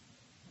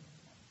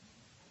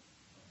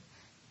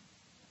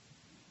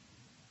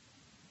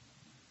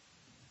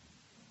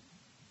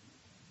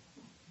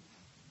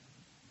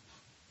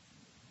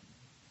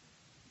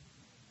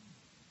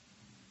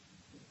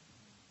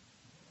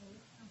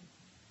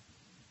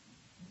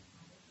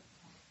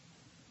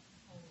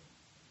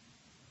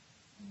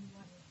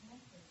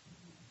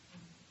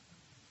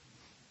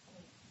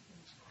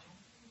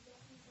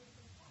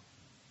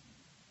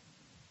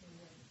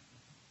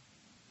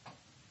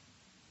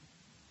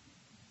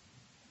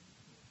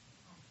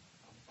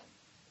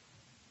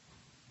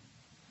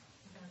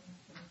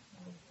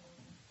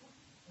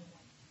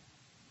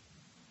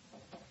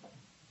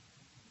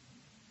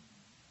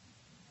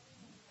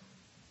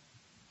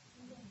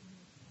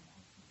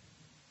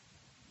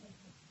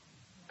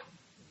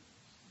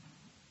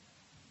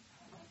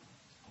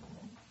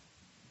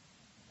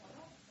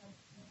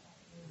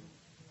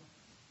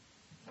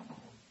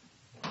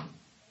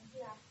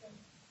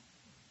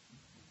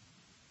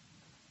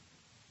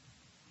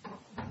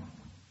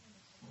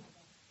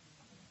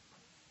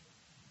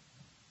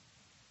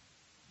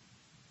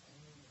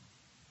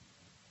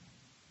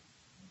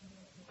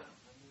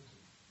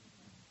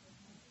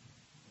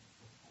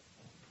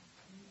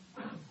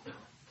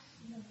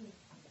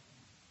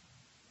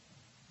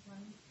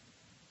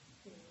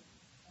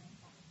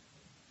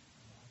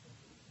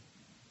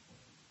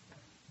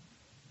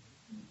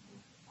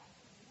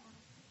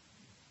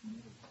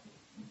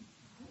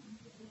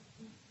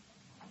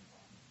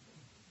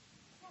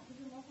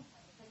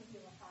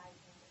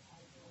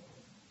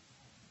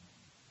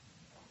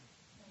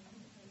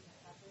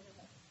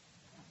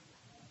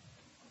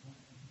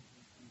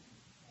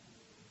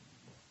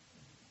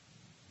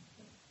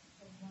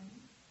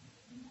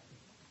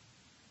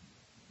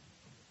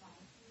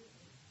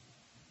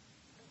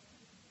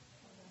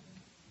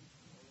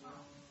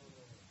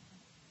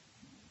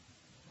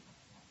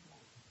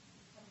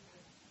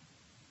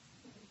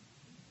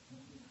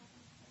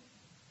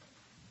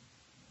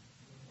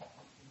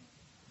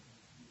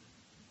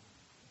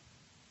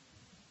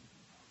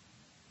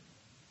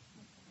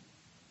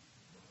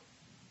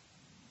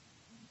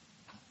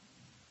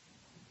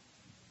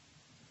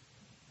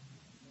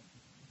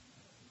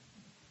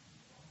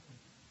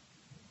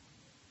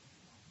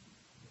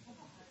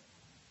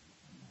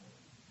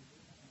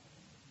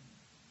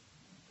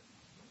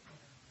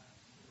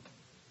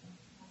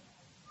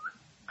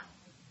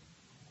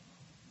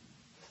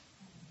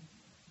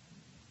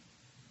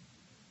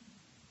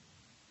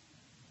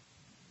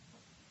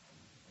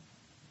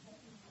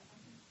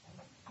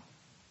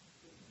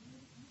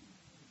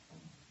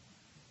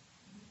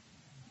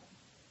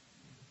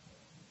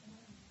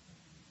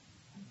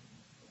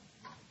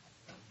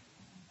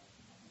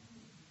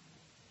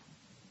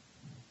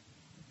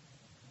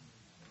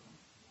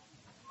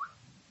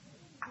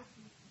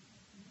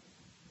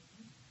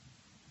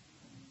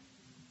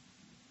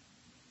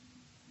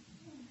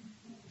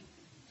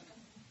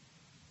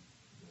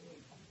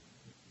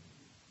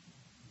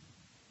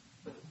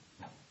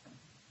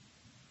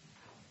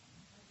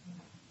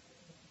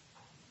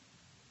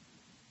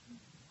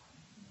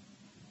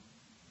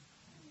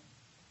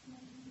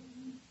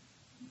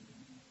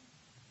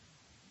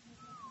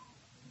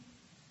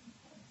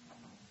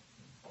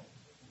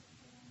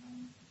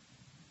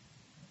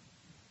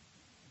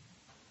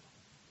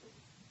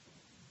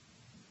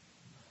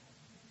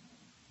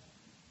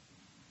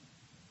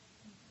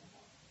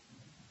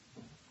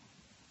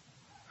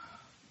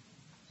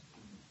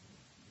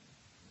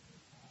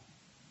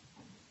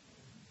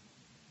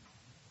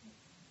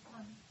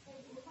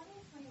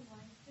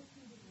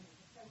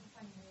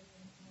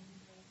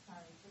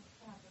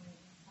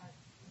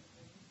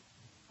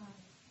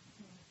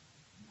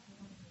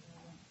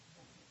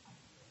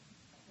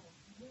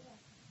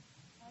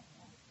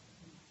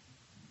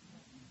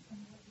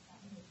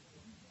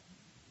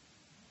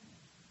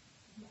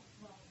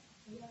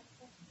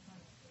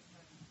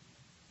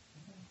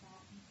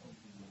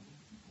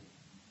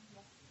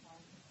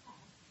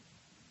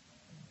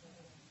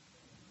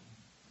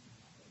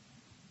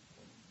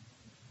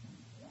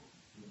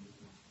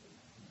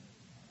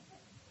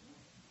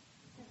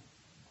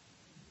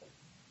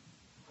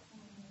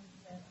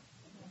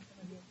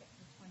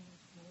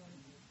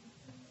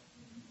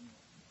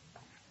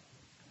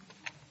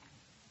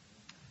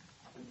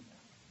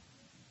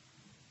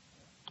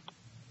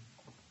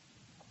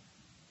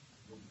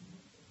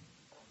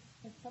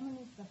 someone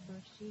needs the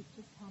first sheet,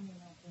 just tell me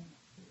and I'll bring it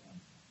to you.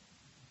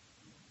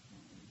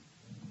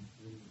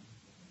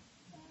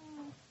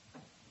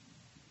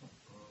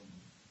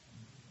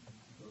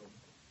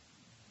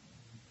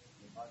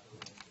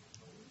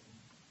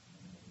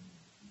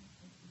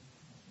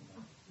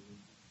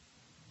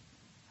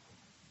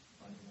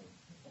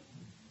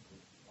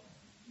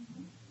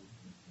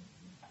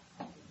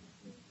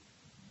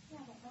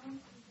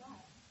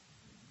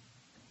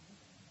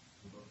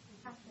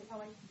 Oh,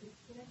 I see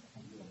it.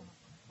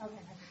 Okay,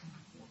 I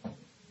see it.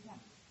 Yeah.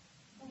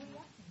 So what are you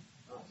asking?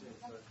 So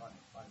if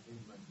I do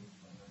my thing,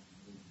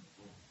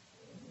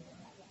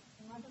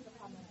 Unless there's a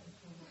problem,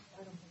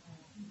 I don't think I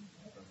will.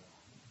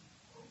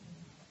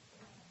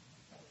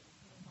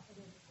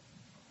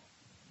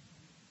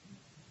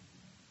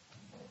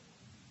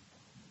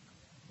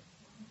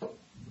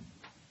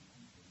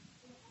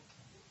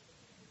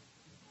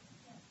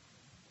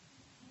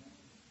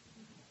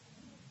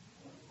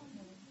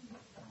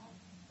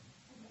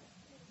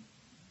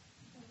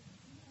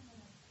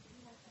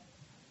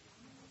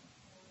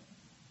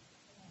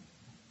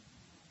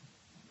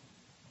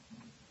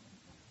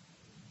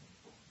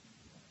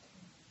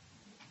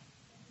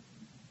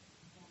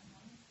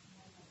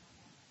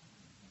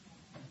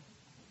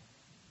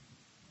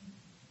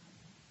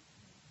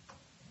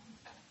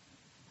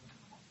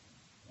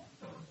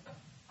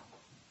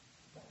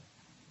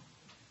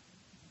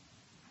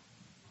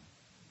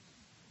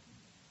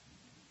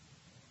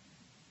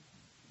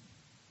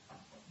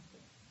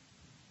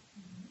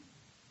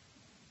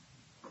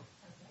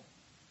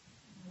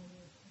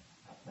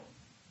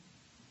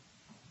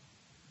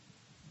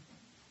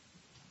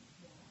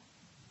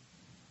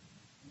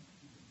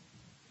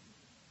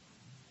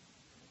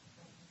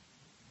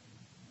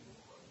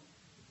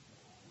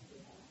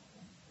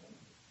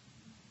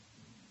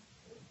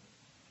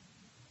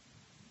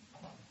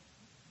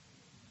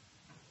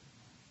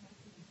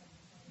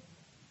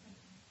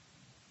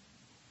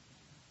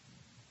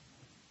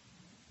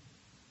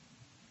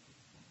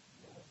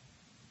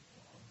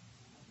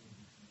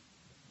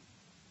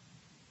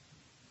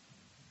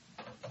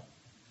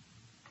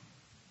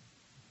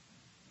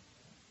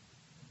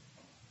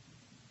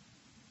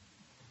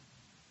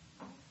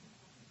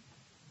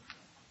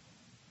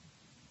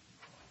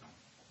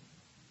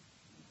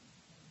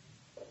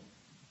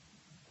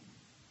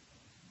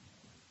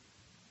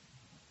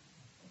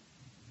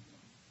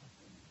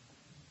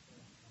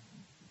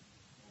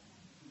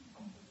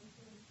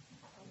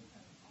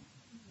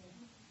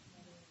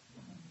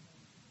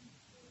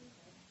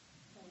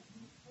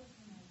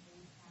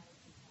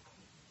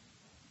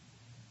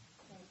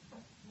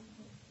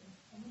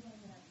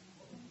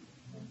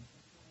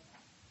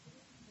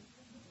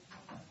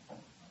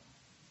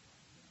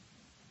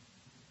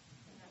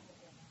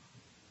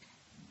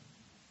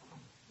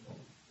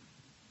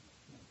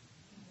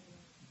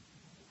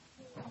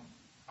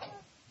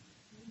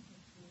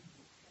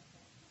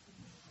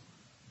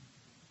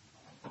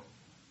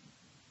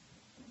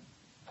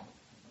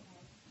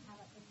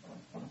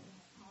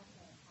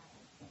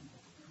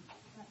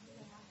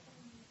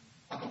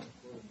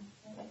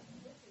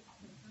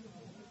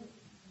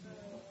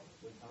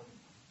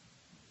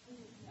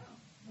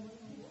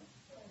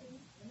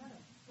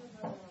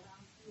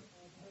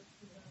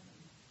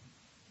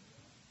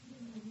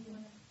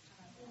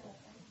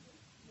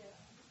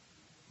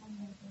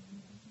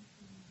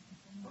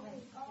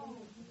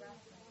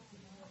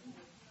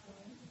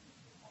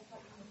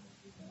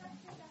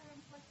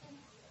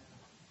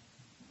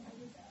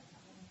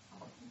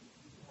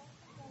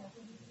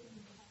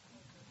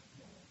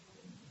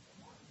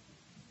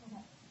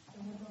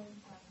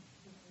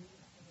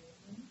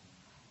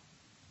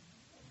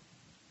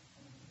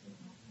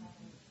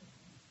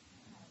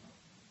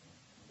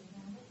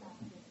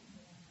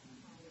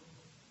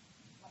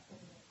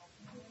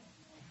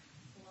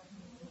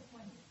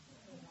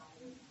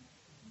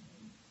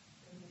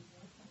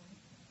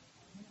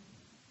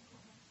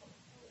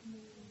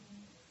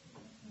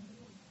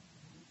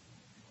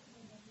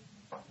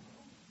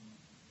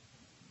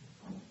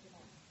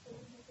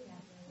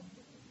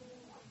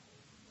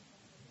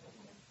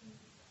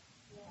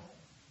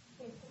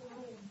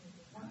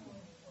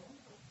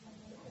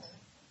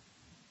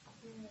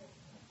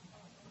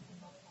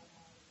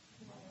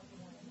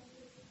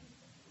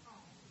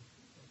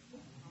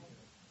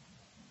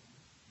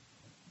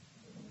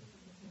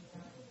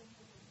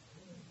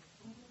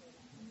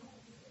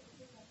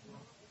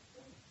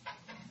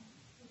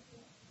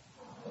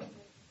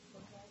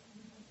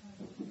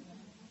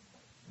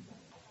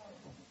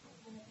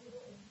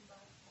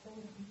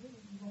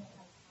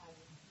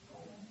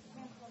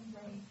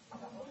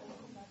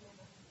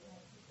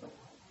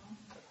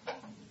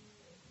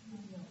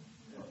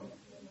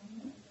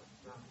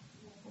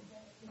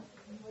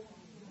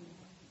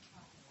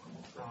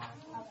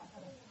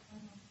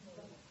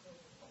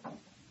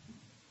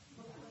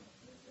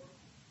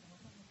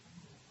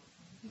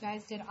 You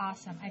guys did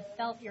awesome. I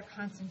felt your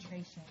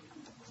concentration.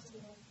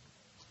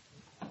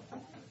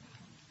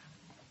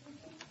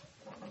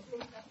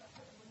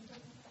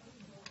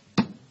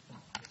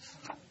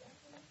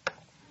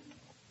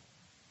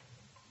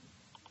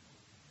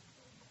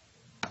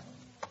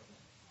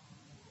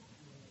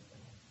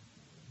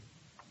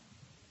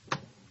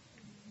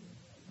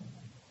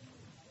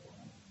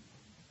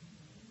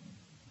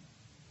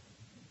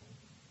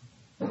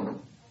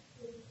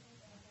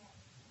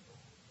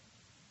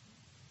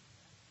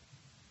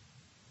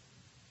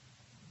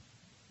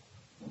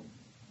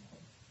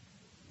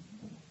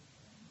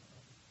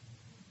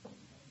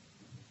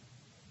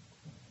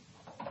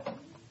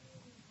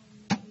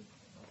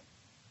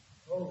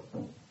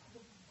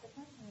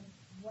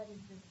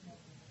 always just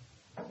measure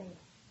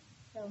beta.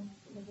 So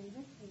the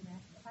beta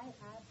 3x, if I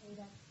add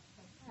 8x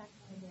plus x,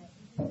 I get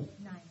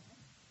 9x,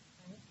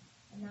 right?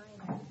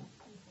 9x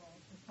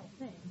equals this whole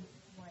thing,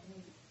 180.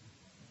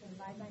 So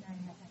divide by 9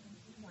 has that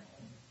equals 20.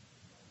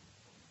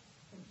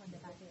 So plug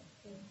it back in.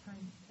 8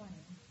 times 20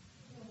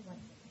 is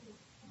 180.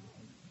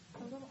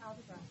 So a little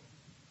algebra.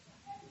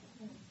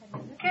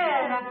 Good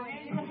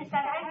afternoon, Wichita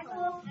High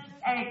School. Just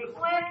a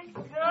quick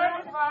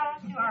good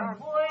luck to our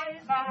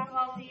boys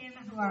basketball team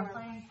who are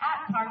playing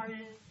at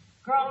Carthage,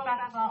 girls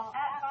basketball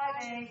at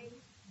 5A.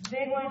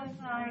 Big win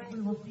tonight.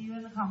 We will see you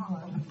in the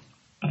concourse.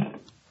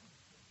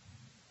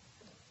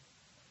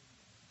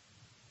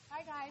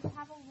 Bye guys,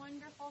 have a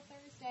wonderful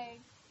Thursday.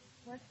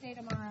 Work day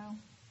tomorrow.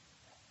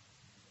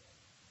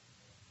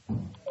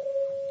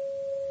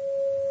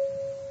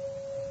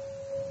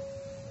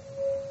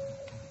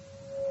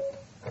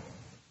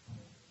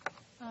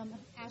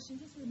 Ashton,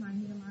 just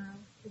remind me tomorrow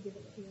to give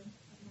it to you.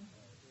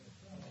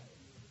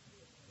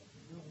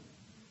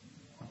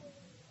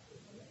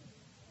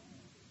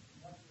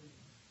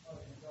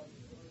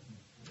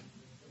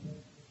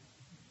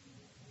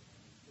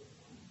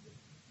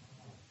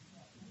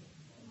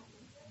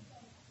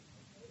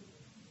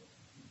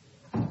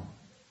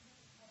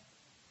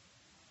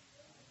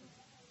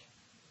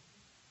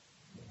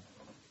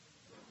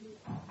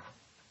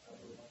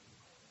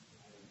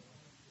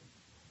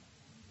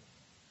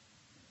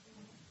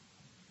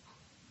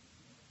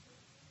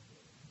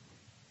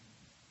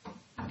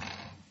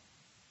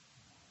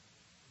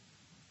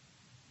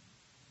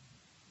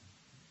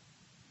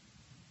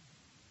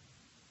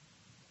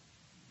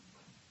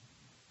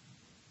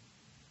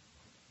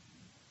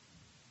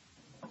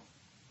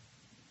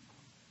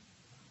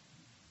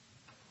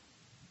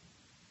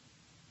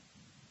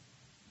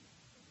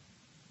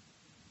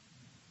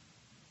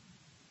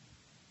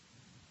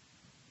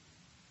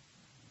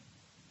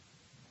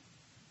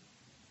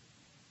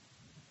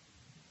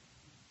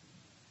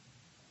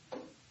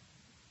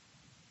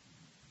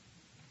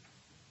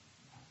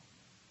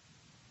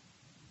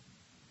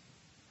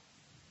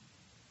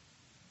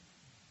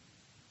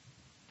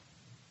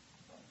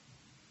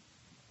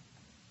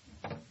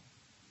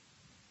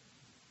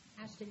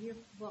 Ashton, you're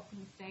welcome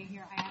to stay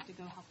here. I have to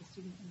go help a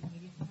student in the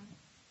media center.